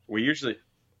 that,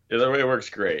 it works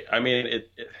great. I mean,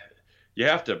 you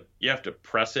have to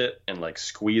press it and like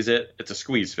squeeze it. It's a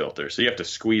squeeze filter, so you have to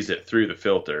squeeze it through the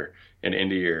filter and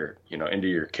into your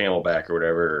Camelback or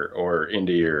whatever, or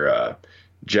into your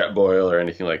Jetboil or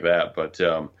anything like that. But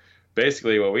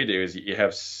basically, what we do is you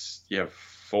have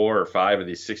 4 or 5 of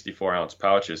these 64 ounce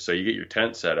pouches. So you get your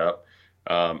tent set up,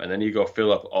 and then you go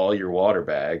fill up all your water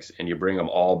bags, and you bring them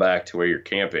all back to where you're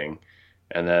camping,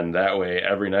 and then that way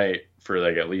every night for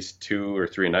like at least 2 or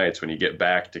 3 nights, when you get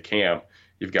back to camp,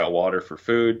 you've got water for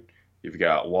food, you've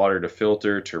got water to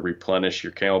filter to replenish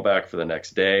your Camelback for the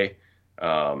next day.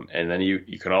 And then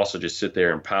you can also just sit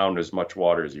there and pound as much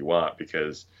water as you want,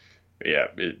 because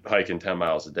hiking 10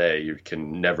 miles a day, you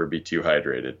can never be too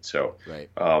hydrated. So right.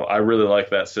 I really like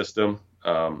that system.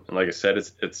 And like I said,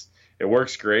 it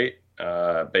works great.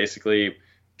 Basically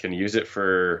can use it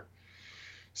for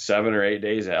 7 or 8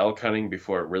 days of elk hunting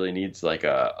before it really needs like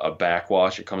a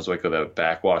backwash. It comes like with a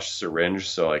backwash syringe.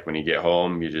 So like when you get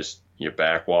home, you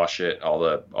backwash it, all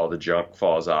the junk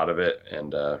falls out of it,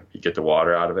 and you get the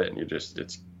water out of it, and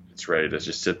it's ready to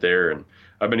just sit there. And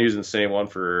I've been using the same one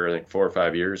for I think 4 or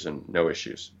 5 years, and no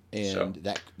issues. And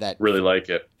so that really like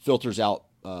it. Filters out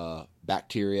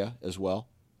bacteria as well.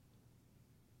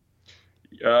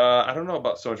 I don't know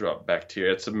about so much about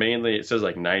bacteria. It says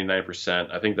like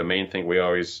 99%. I think the main thing we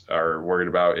always are worried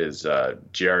about is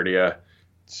Giardia.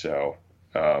 So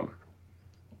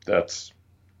that's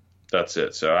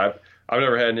it. So I've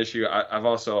never had an issue. I've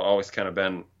also always kind of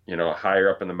been, higher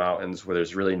up in the mountains where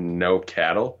there's really no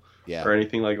cattle or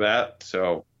anything like that.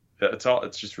 So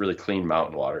It's just really clean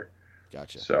mountain water.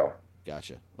 Gotcha. So.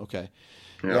 Gotcha. Okay.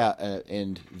 Yeah.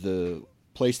 And the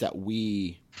place that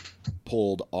we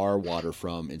pulled our water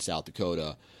from in South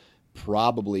Dakota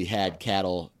probably had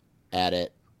cattle at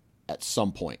it at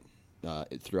some point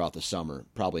throughout the summer.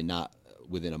 Probably not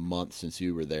within a month since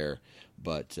you were there,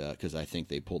 but because I think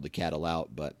they pulled the cattle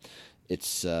out. But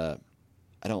it's I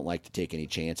don't like to take any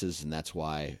chances, and that's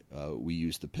why we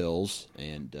use the pills.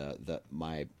 And the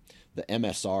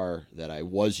MSR that I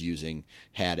was using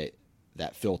had it.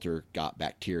 That filter got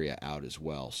bacteria out as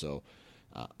well. So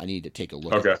I need to take a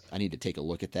look. Okay. I need to take a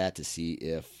look at that to see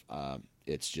if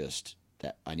it's just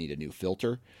that I need a new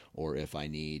filter, or if I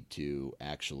need to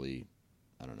actually,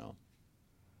 I don't know,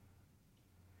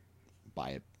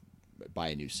 buy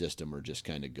a new system, or just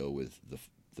kind of go with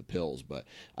the pills. But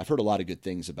I've heard a lot of good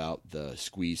things about the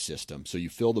squeeze system. So you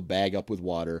fill the bag up with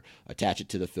water, attach it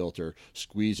to the filter,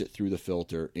 squeeze it through the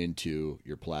filter into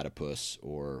your platypus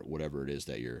or whatever it is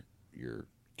that your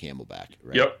camelback,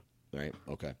 right? Yep. Right.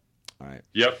 Okay. All right.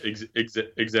 Yep.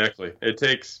 Exactly.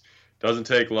 Doesn't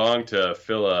take long to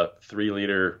fill a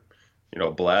 3-liter,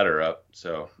 bladder up.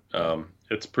 So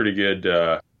it's pretty good.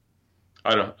 Like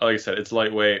I said, it's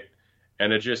lightweight,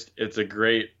 and it's a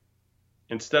great,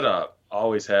 instead of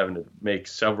always having to make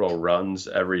several runs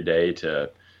every day to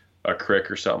a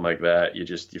creek or something like that, you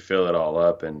fill it all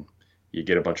up and you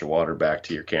get a bunch of water back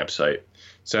to your campsite.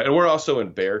 So, and we're also in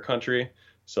bear country.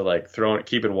 So like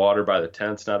keeping water by the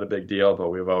tent's not a big deal, but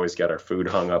we've always got our food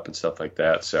hung up and stuff like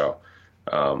that. So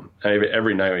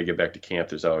every night when you get back to camp,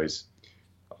 there's always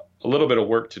a little bit of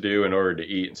work to do in order to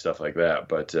eat and stuff like that.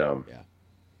 But so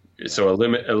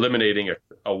eliminating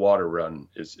a water run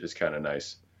is kind of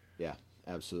nice. Yeah,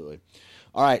 absolutely.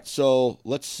 All right, so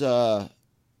let's so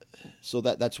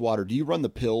that's water. Do you run the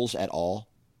pills at all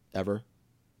ever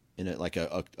in a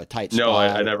tight spot? No,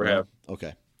 I never have.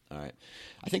 Okay. All right.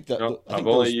 I think I've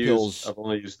only used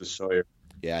the Sawyer.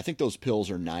 Yeah, I think those pills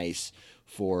are nice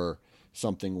for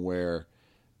something where,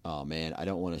 oh man, I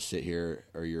don't want to sit here,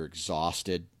 or you're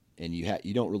exhausted and you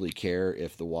don't really care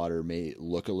if the water may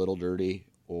look a little dirty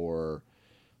or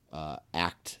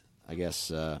act, I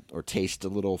guess, or taste a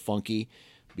little funky,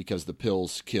 because the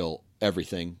pills kill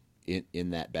everything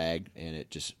in that bag, and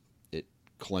it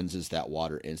cleanses that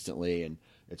water instantly. And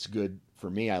it's good for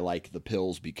me. I like the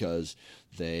pills because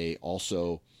they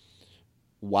also,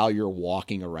 while you're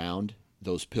walking around,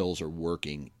 those pills are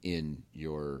working in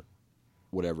your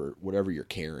whatever you're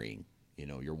carrying,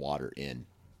 your water in.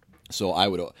 So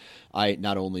I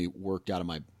not only worked out of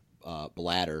my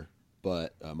bladder,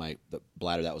 but the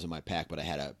bladder that was in my pack, but I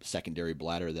had a secondary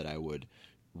bladder that I would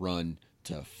run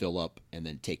to fill up and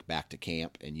then take back to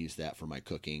camp and use that for my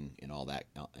cooking and all that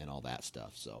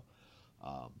stuff. So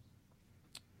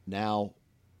now,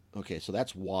 okay, so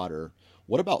that's water.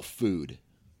 What about food?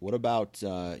 What about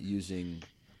using?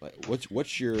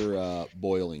 What's your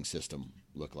boiling system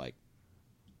look like?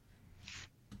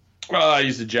 I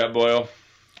use a jet boil.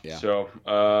 Yeah. So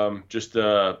just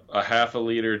a half a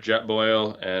liter jet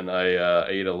boil, and I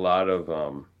ate a lot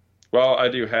of. I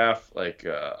do half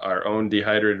our own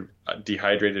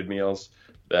dehydrated meals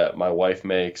that my wife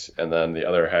makes, and then the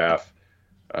other half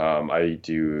I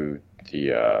do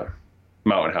the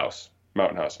Mountain House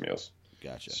meals.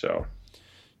 Gotcha. So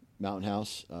Mountain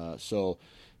House. So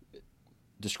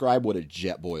describe what a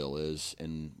jet boil is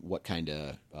and what kind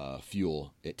of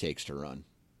fuel it takes to run.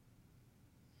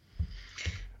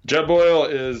 Jet boil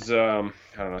is I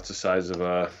don't know. It's the size of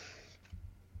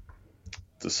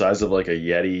like a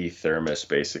Yeti thermos,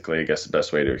 basically. I guess the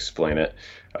best way to explain it.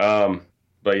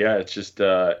 But yeah, it's just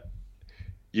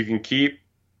you can keep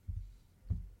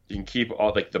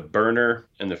all like the burner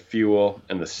and the fuel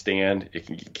and the stand. You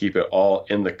can keep it all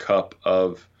in the cup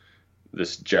of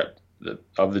this jet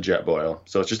boil.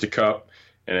 So it's just a cup,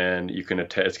 and you can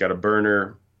it's got a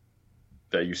burner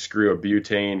that you screw a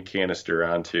butane canister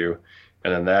onto,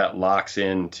 and then that locks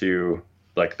into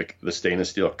like the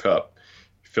stainless steel cup.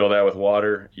 You fill that with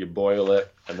water, you boil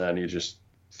it, and then you just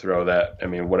throw that. I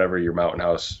mean, whatever your Mountain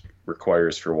House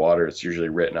requires for water, it's usually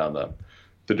written on the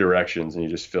directions, and you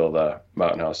just fill the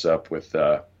Mountain House up with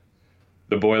the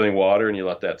boiling water, and you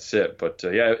let that sit. But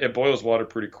yeah, it boils water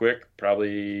pretty quick,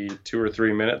 probably 2 or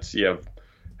 3 minutes. You have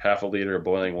half a liter of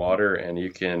boiling water, and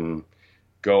you can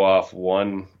go off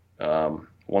one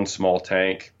small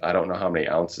tank. I don't know how many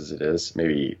ounces it is,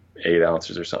 maybe 8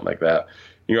 ounces or something like that.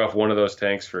 You go off one of those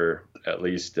tanks for at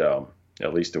least a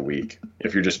week.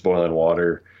 If you're just boiling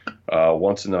water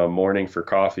once in the morning for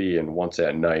coffee and once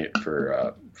at night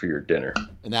for your dinner.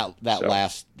 And how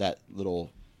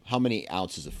many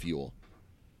ounces of fuel?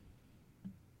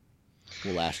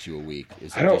 will last you a week?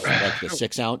 Is it just like the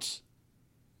 6 ounce?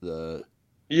 The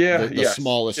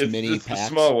smallest mini it's packs? the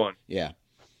small one. Yeah.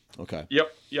 Okay.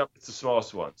 Yep. It's the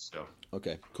smallest one. So.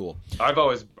 Okay, cool. I've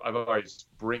always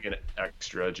bring an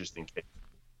extra just in case.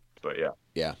 But yeah.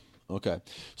 Yeah. Okay.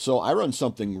 So I run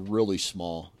something really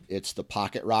small. It's the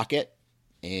Pocket Rocket,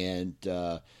 and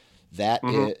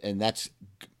that's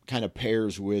kind of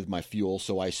pairs with my fuel.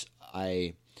 So it's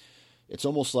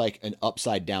almost like an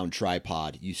upside down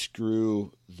tripod. You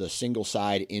screw the single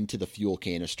side into the fuel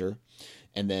canister,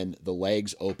 and then the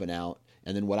legs open out.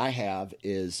 And then what I have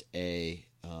is a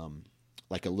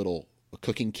little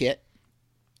cooking kit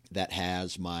that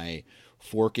has my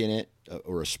fork in it,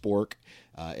 or a spork.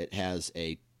 It has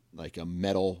a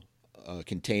metal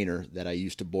container that I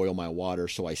use to boil my water.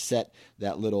 So I set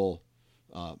that little,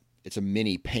 it's a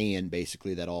mini pan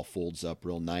basically that all folds up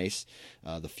real nice.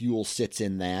 The fuel sits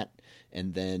in that,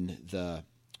 and then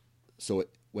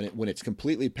when it's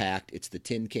completely packed, it's the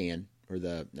tin can, or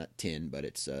not tin, but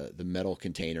it's the metal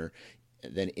container.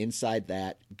 Then inside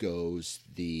that goes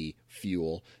the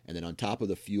fuel, and then on top of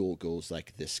the fuel goes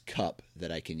like this cup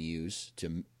that I can use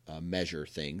to measure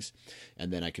things,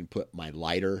 and then I can put my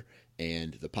lighter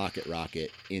and the Pocket Rocket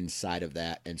inside of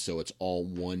that, and so it's all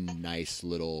one nice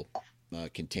little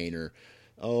container,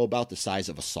 about the size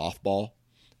of a softball,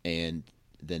 and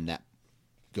then that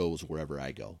goes wherever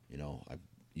I go. I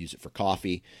use it for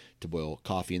coffee, to boil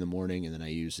coffee in the morning, and then I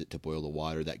use it to boil the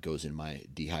water that goes in my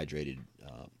dehydrated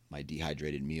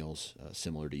meals,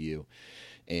 similar to you.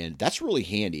 And that's really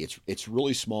handy. It's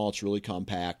really small, it's really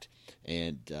compact,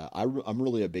 and I'm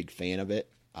really a big fan of it.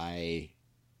 I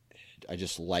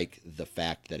just like the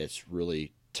fact that it's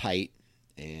really tight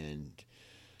and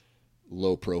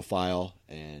low profile,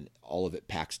 and all of it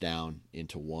packs down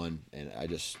into one. And I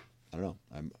don't know,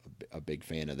 I'm a big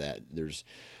fan of that.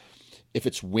 If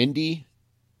it's windy,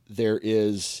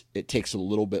 it takes a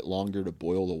little bit longer to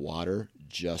boil the water,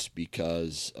 just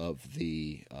because of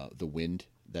the wind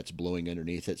that's blowing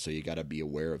underneath it. So you got to be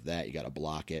aware of that. You got to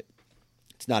block it.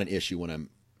 It's not an issue when I'm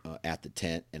at the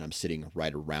tent and I'm sitting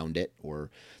right around it, or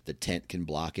the tent can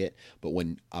block it. But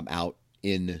when I'm out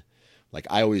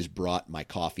I always brought my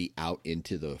coffee out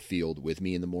into the field with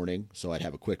me in the morning. So I'd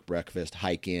have a quick breakfast,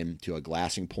 hike in to a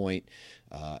glassing point,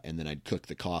 and then I'd cook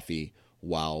the coffee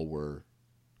while we're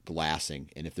glassing.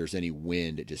 And if there's any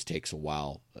wind, it just takes a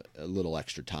little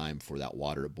extra time for that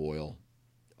water to boil.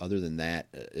 Other than that,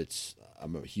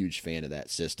 I'm a huge fan of that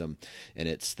system. And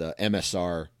it's the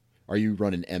MSR. Are you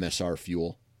running MSR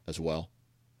fuel as well?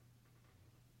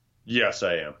 Yes,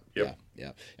 I am. Yep.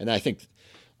 Yeah. And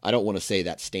I don't want to say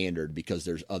that's standard, because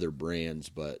there's other brands,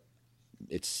 but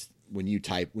it's when you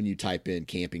type in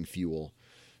camping fuel,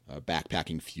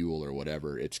 backpacking fuel, or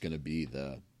whatever, it's going to be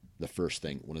one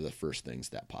of the first things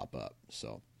that pop up.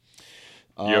 So,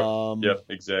 yep,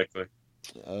 exactly.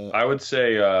 I would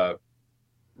say,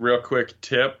 real quick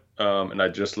tip, and I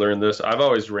just learned this. I've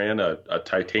always ran a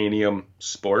titanium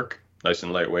spork, nice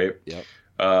and lightweight. Yep.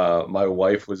 My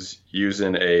wife was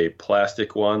using a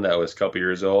plastic one that was a couple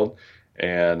years old,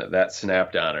 and that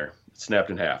snapped on her. It snapped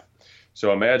in half.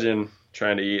 So imagine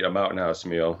trying to eat a Mountain House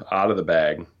meal out of the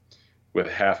bag with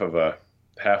half of the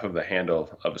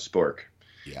handle of a spork.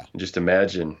 Yeah. And just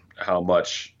imagine how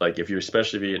much, if you're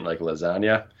especially eating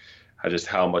lasagna,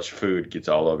 how much food gets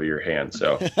all over your hand.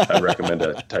 So I recommend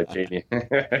a titanium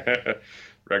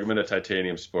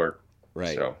spork.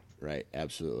 Right. So. Right.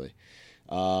 Absolutely.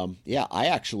 I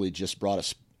actually just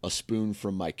brought a spoon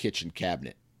from my kitchen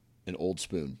cabinet, an old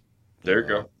spoon. There you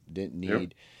go.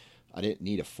 I didn't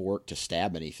need a fork to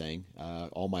stab anything.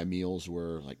 All my meals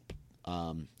were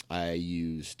I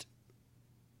used,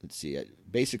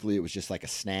 basically it was just like a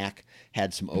snack,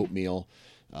 had some oatmeal.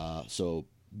 So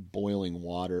boiling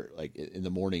water, in the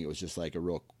morning, it was just like a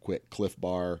real quick Cliff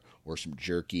Bar or some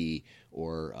jerky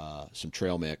or some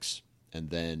trail mix. And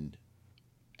then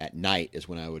at night is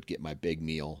when I would get my big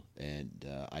meal. And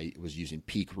I was using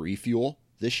Peak Refuel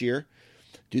this year.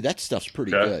 Dude, that stuff's pretty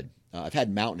good. I've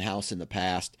had Mountain House in the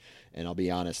past, and I'll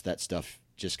be honest, that stuff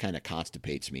just kind of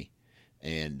constipates me.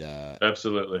 And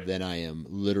absolutely, then I am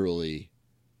literally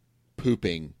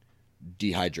pooping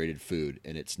dehydrated food,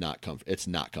 and it's not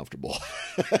comfortable.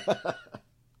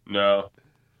 No.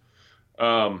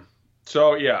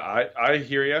 So yeah, I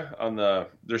hear you on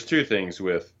there's two things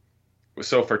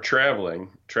so for traveling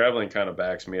kind of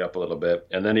backs me up a little bit.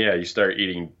 And then, you start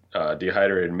eating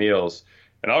dehydrated meals,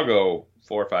 and I'll go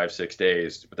 4, 5, 6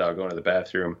 days without going to the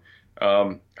bathroom.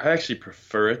 I actually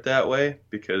prefer it that way,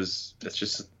 because it's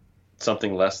just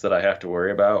something less that I have to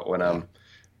worry about when I'm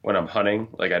hunting.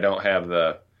 I don't have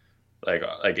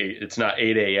it's not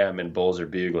 8 a.m. and bulls are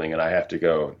bugling and I have to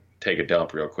go take a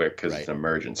dump real quick because Right. it's an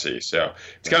emergency. So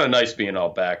it's kind of nice being all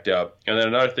backed up. And then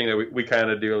another thing that we kind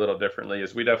of do a little differently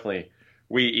is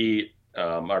we eat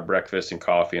our breakfast and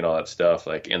coffee and all that stuff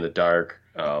like in the dark.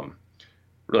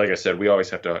 Like I said, we always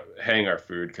have to hang our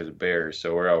food because of bears,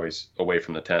 so we're always away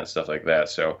from the tent, stuff like that.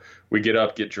 So we get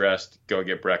up, get dressed, go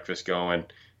get breakfast going,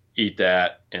 eat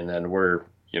that, and then we're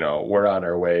on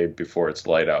our way before it's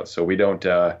light out. So we don't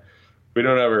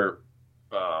ever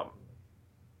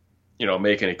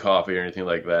make any coffee or anything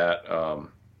like that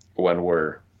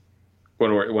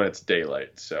when it's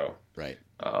daylight. So Right.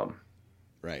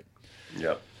 Right.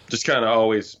 Yep. Just kind of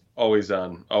always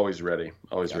on, always ready,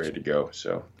 Gotcha. ready to go.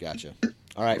 So Gotcha.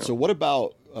 All right. So what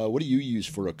about what do you use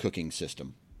for a cooking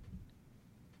system?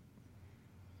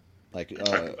 Like,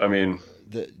 do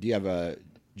you have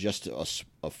just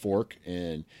a fork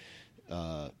and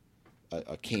a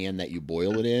can that you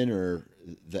boil it in, or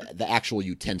the actual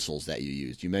utensils that you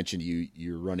use? You mentioned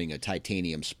you're running a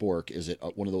titanium spork. Is it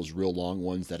one of those real long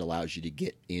ones that allows you to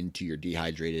get into your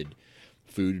dehydrated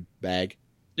food bag?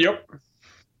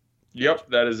 Yep,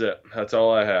 that is it. That's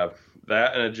all I have.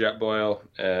 That and a Jetboil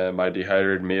and my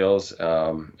dehydrated meals,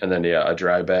 and then a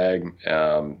dry bag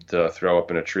to throw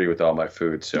up in a tree with all my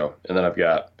food. So, and then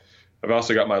I've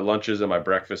also got my lunches and my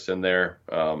breakfast in there,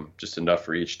 just enough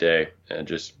for each day, and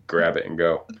just grab it and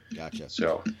go. Gotcha.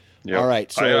 So, yep. All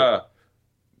right. So,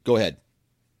 go ahead.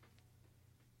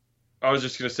 I was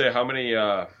just gonna say, how many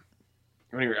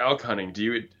when you're elk hunting,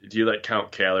 do you like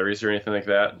count calories or anything like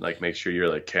that? Like make sure your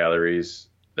like calories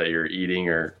that you're eating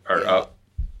are up.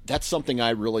 That's something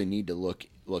I really need to look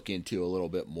into a little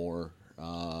bit more,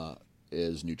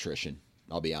 is nutrition.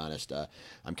 I'll be honest.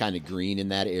 I'm kind of green in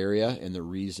that area, and the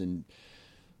reason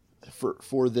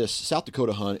for this South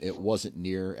Dakota hunt, it wasn't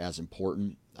near as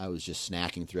important. I was just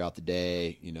snacking throughout the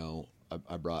day.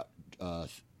 I brought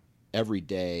every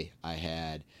day I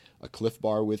had a Cliff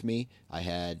Bar with me. I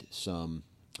had some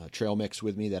trail mix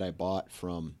with me that I bought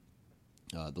from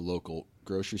the local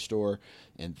grocery store,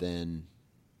 and then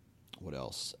what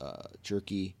else?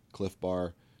 Jerky, Cliff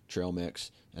Bar, trail mix,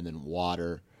 and then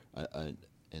water, and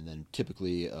then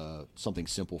typically something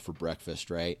simple for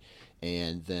breakfast, right?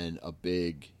 And then a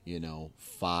big,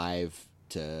 500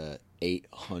 to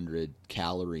 800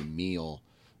 calorie meal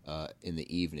in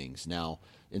the evenings. Now,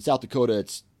 in South Dakota,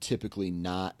 it's typically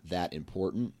not that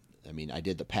important. I mean, I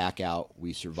did the pack out.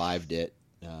 We survived it.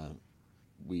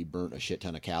 We burnt a shit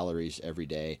ton of calories every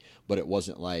day, but it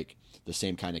wasn't like the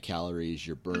same kind of calories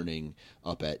you're burning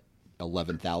up at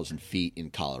 11,000 feet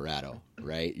in Colorado,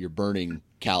 right? You're burning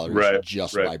calories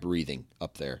just by breathing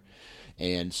up there.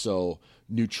 And so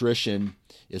nutrition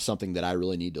is something that I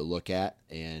really need to look at.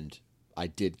 And I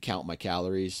did count my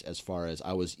calories as far as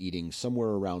I was eating somewhere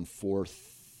around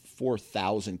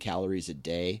 4,000 calories a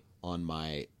day on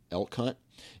my elk hunt,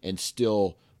 and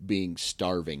still being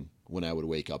starving when I would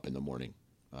wake up in the morning.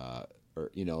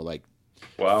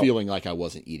 Feeling like I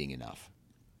wasn't eating enough,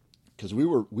 because we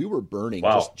were burning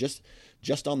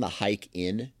just on the hike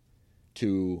in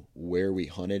to where we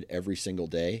hunted every single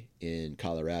day in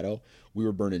Colorado. We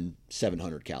were burning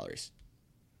 700 calories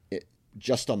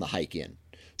just on the hike in.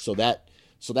 So that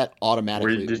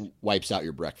automatically wipes out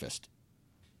your breakfast.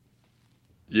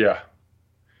 Yeah.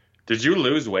 Did you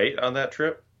lose weight on that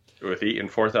trip with eating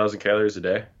 4,000 calories a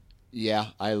day? Yeah,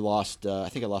 I lost. I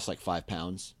think I lost like 5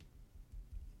 pounds.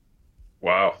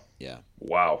 Wow. Yeah.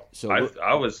 Wow. So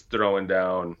I was throwing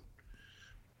down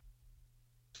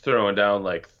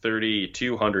like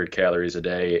 3,200 calories a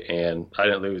day, and I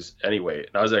didn't lose any weight.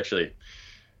 And I was actually a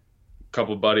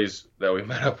couple of buddies that we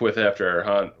met up with after our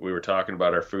hunt. We were talking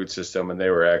about our food system, and they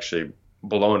were actually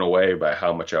blown away by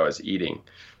how much I was eating.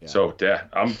 Yeah. So yeah,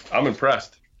 I'm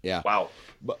impressed. Yeah. Wow.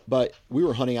 But we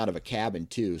were hunting out of a cabin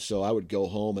too, so I would go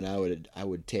home and I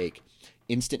would take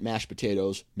instant mashed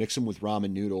potatoes, mix them with ramen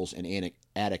noodles, and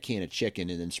add a can of chicken,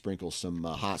 and then sprinkle some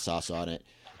hot sauce on it,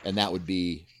 and that would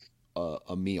be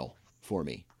a meal for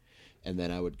me. And then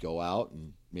I would go out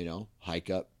and hike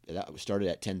up. That started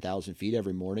at 10,000 feet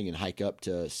every morning and hike up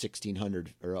to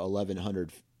 1,600 or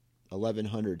 1,100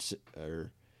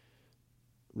 or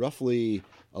roughly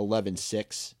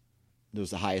 11,600. That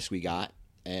was the highest we got.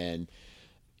 And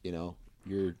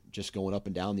you're just going up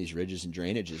and down these ridges and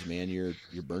drainages, man. You're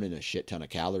burning a shit ton of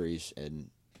calories, and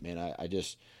man,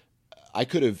 I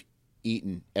could have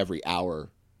eaten every hour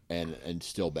and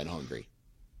still been hungry.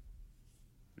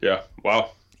 Yeah.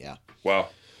 Wow. Yeah. Wow.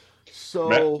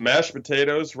 So mashed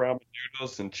potatoes, ramen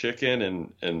noodles, and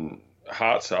chicken and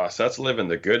hot sauce. That's living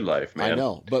the good life, man. I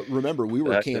know, but remember, we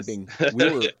were camping. We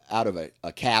were out of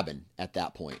a cabin at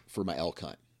that point for my elk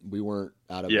hunt. We weren't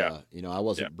out of I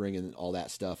wasn't bringing all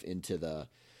that stuff into the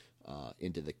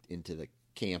into the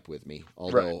camp with me.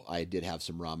 Although I did have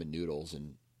some ramen noodles,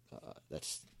 and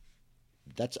that's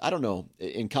I don't know.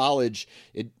 In college,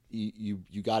 you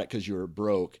got it because you were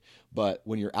broke, but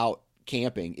when you're out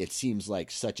camping, it seems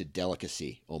like such a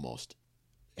delicacy almost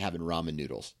having ramen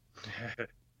noodles.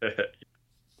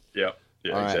 Yeah,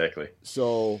 exactly.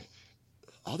 So,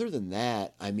 other than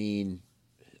that, I mean,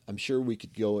 I'm sure we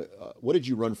could go. What did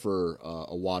you run for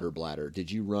a water bladder? Did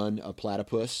you run a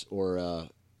platypus, or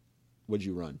what did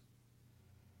you run?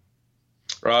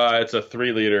 It's a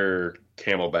 3-liter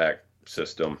Camelback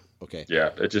system. Okay. Yeah,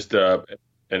 it just an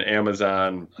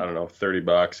Amazon. I don't know,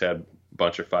 $30. Had a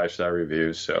bunch of 5-star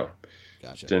reviews, so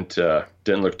gotcha.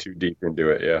 Didn't look too deep into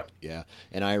it. Yeah. Yeah,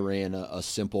 and I ran a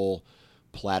simple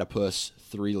platypus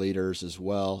 3 liters as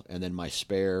well, and then my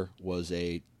spare was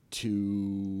a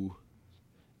 2.5.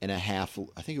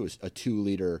 I think it was a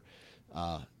 2-liter,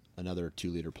 another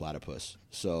 2-liter platypus.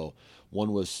 So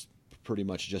one was pretty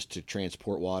much just to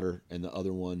transport water, and the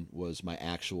other one was my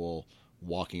actual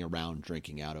walking around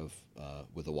drinking out of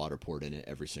with a water poured in it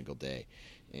every single day.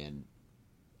 And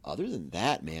other than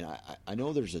that, man, I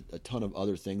know there's a ton of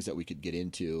other things that we could get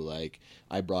into. Like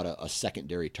I brought a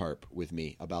secondary tarp with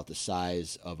me about the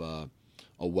size of a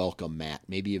welcome mat,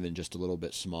 maybe even just a little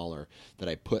bit smaller, that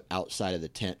I put outside of the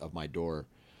tent of my door,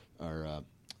 or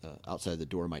outside of the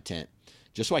door of my tent,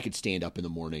 just so I could stand up in the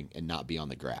morning and not be on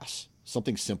the grass.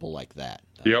 Something simple like that.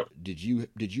 Yep. Did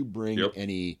you bring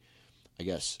any, I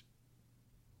guess,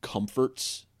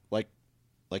 comforts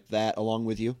like that along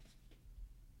with you?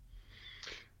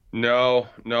 No,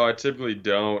 I typically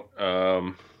don't.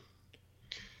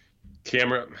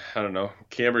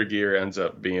 Camera gear ends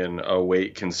up being a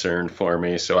weight concern for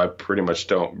me, so I pretty much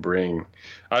don't bring.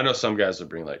 I know some guys will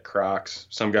bring like Crocs.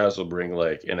 Some guys will bring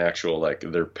like an actual like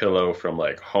their pillow from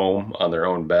like home on their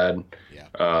own bed.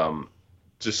 Yeah.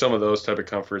 Just some of those type of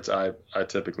comforts I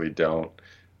typically don't.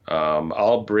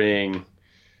 I'll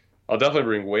definitely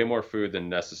bring way more food than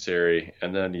necessary,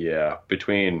 and then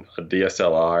between a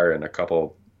DSLR and a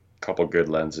couple good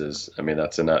lenses, I mean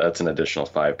that's an additional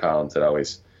 5 pounds. That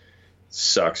always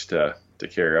sucks to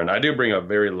carry on. I do bring a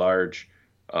very large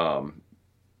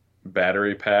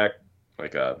battery pack,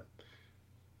 like a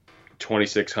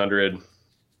 2600.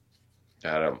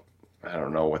 I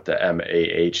don't know what the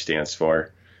MAH stands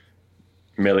for,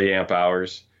 milliamp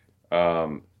hours,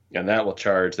 and that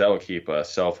will keep a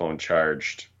cell phone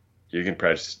charged. You can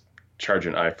probably charge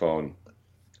an iPhone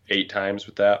 8 times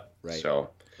with that. Right. So,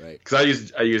 right.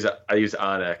 Because I use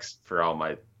Onyx for all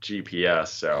my GPS.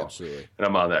 So, absolutely. And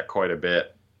I'm on that quite a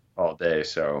bit all day.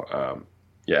 So,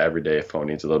 every day a phone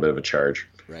needs a little bit of a charge.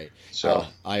 Right. So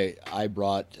I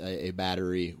brought a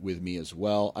battery with me as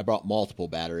well. I brought multiple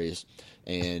batteries,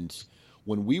 and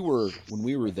when we were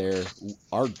there,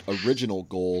 our original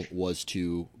goal was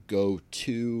to go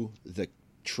to the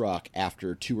truck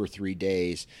after 2 or 3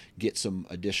 days, get some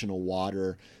additional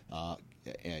water,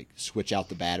 switch out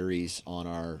the batteries on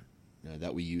our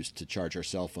that we used to charge our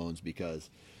cell phones,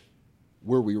 because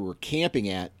where we were camping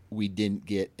at, we didn't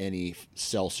get any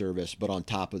cell service, but on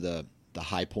top of the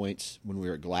high points when we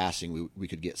were glassing, we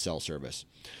could get cell service.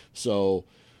 So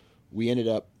we ended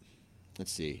up,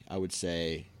 let's see, I would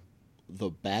say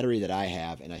the battery that I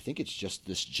have, and I think it's just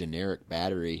this generic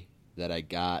battery that I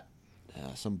got.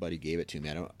 Somebody gave it to me.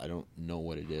 I don't know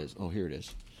what it is. Oh, here it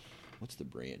is. What's the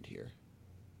brand here?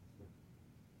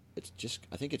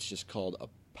 I think it's just called a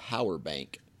power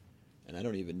bank, and I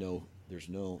don't even know.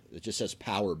 It just says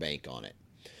power bank on it,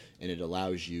 and it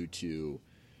allows you to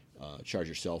charge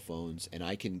your cell phones. And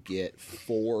I can get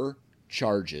 4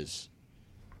 charges,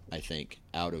 I think,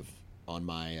 on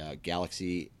my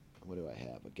Galaxy. What do I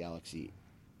have? A Galaxy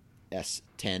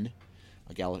S10.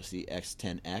 A Galaxy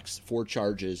S10X, 4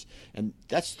 charges, and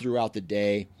that's throughout the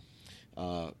day,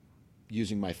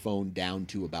 using my phone down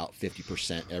to about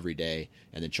 50% every day,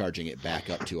 and then charging it back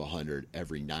up to 100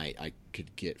 every night. I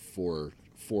could get 4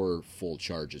 full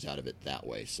charges out of it that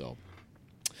way. So,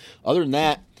 other than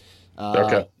that,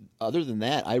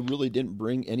 I really didn't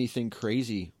bring anything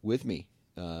crazy with me.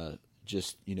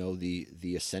 Just the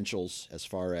essentials as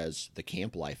far as the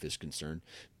camp life is concerned.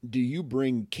 Do you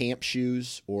bring camp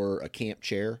shoes or a camp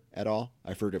chair at all?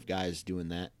 I've heard of guys doing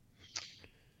that.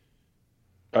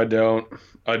 I don't.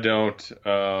 None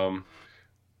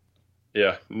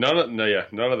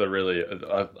of the really.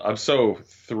 I'm so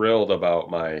thrilled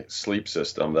about my sleep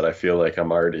system that I feel like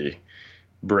I'm already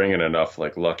bringing enough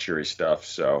like luxury stuff.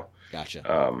 So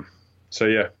gotcha.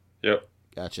 Yep.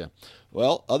 Gotcha.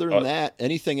 Well, other than that,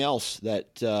 anything else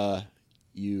that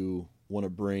you want to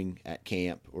bring at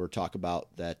camp or talk about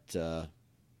that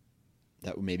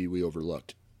maybe we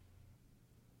overlooked?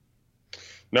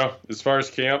 No, as far as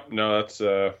camp, no,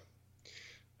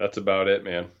 that's about it,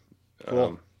 man.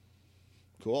 Cool.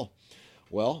 Cool.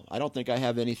 Well, I don't think I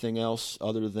have anything else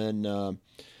other than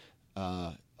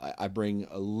I bring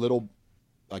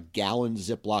a gallon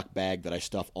Ziploc bag that I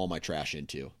stuff all my trash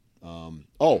into.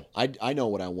 I know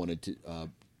what I wanted to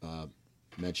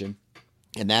mention,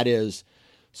 and that is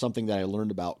something that I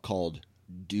learned about called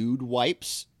Dude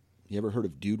Wipes. You ever heard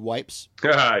of Dude Wipes?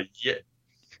 Yeah.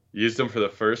 Used them for the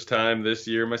first time this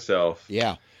year myself.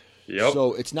 Yeah. Yep.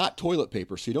 So it's not toilet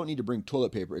paper, so you don't need to bring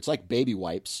toilet paper. It's like baby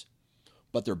wipes,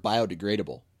 but they're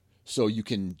biodegradable. So you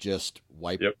can just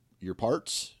wipe your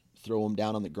parts, throw them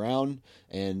down on the ground,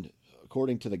 and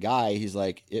according to the guy, he's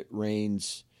like, it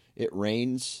rains,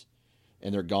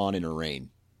 and they're gone in a rain.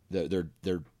 They're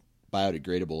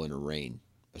biodegradable in a rain,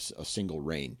 a single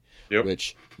rain,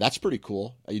 which that's pretty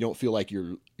cool. You don't feel like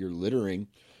you're littering.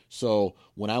 So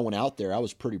when I went out there, I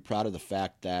was pretty proud of the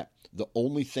fact that the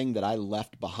only thing that I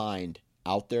left behind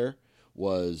out there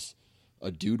was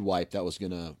a Dude Wipe that was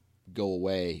going to go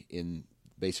away in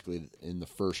the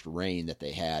first rain that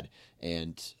they had,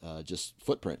 and just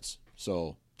footprints.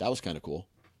 So that was kind of cool.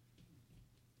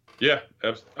 Yeah,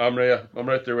 I'm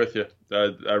right there with you.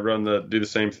 I do the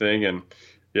same thing, and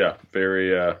yeah,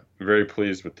 very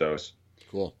pleased with those.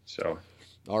 Cool. So,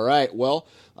 all right. Well,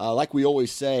 like we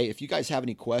always say, if you guys have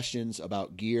any questions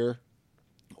about gear,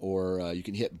 or you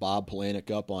can hit Bob Polanic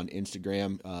up on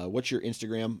Instagram. What's your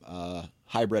Instagram?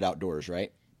 Hybrid Outdoors,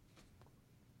 right?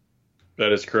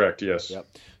 That is correct. Yes. Yep.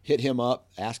 Hit him up.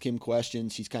 Ask him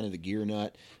questions. He's kind of the gear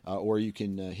nut. Or you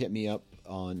can hit me up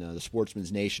on the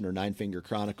Sportsman's Nation or Nine Finger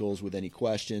Chronicles with any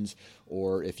questions.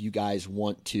 Or if you guys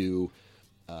want to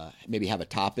maybe have a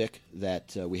topic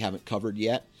that we haven't covered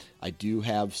yet, I do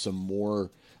have some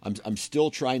more. I'm still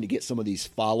trying to get some of these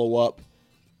follow-up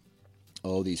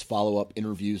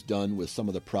interviews done with some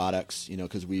of the products,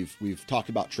 because we've talked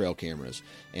about trail cameras,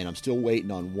 and I'm still waiting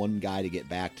on one guy to get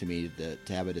back to me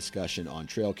to have a discussion on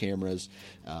trail cameras.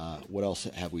 What else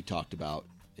have we talked about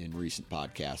in recent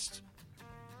podcasts?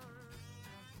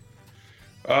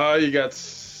 You got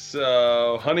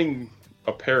hunting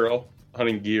apparel,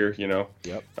 hunting gear,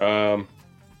 Yep.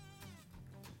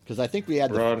 Because I think we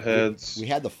had broadheads. We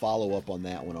had the follow-up on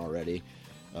that one already.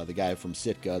 The guy from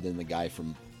Sitka, then the guy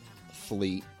from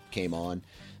Fleet came on.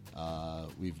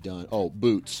 We've done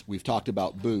boots. We've talked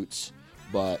about boots,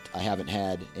 but I haven't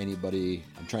had anybody.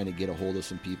 I'm trying to get a hold of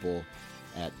some people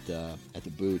at the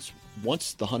boots.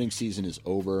 Once the hunting season is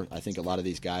over, I think a lot of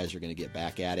these guys are going to get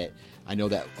back at it. I know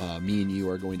that me and you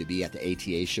are going to be at the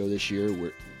ATA show this year,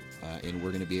 and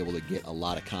we're going to be able to get a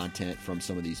lot of content from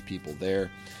some of these people there.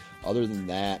 Other than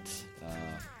that,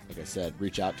 like I said,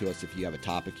 reach out to us if you have a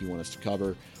topic you want us to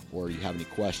cover, or you have any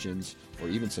questions, or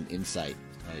even some insight.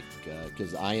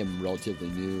 Because I am relatively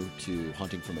new to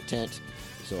hunting from a tent,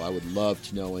 so I would love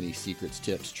to know any secrets,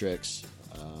 tips, tricks,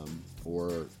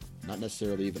 or not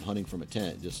necessarily even hunting from a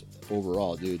tent, just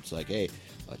overall, dude. It's like, hey,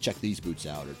 check these boots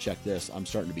out, or check this. I'm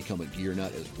starting to become a gear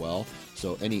nut as well.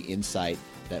 So any insight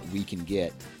that we can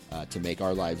get to make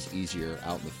our lives easier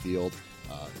out in the field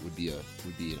would be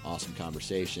an awesome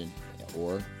conversation.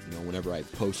 Or whenever I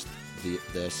post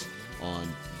this on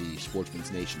the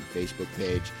Sportsman's Nation Facebook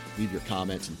page, leave your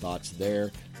comments and thoughts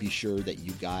there. Be sure that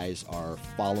you guys are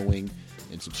following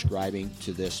and subscribing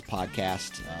to this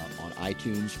podcast on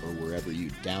iTunes or wherever you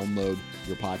download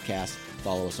your podcast.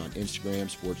 Follow us on Instagram,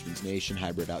 Sportsman's Nation,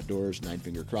 Hybrid Outdoors, Nine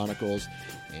Finger Chronicles,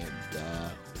 and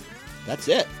that's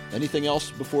it. Anything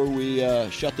else before we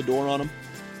shut the door on them?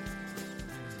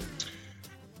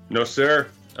 No, sir.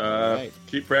 Right.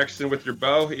 Keep practicing with your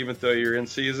bow, even though you're in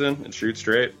season, and shoot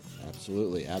straight.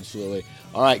 Absolutely.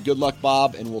 All right. Good luck,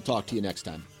 Bob, and we'll talk to you next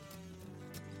time.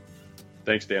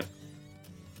 Thanks, Dan.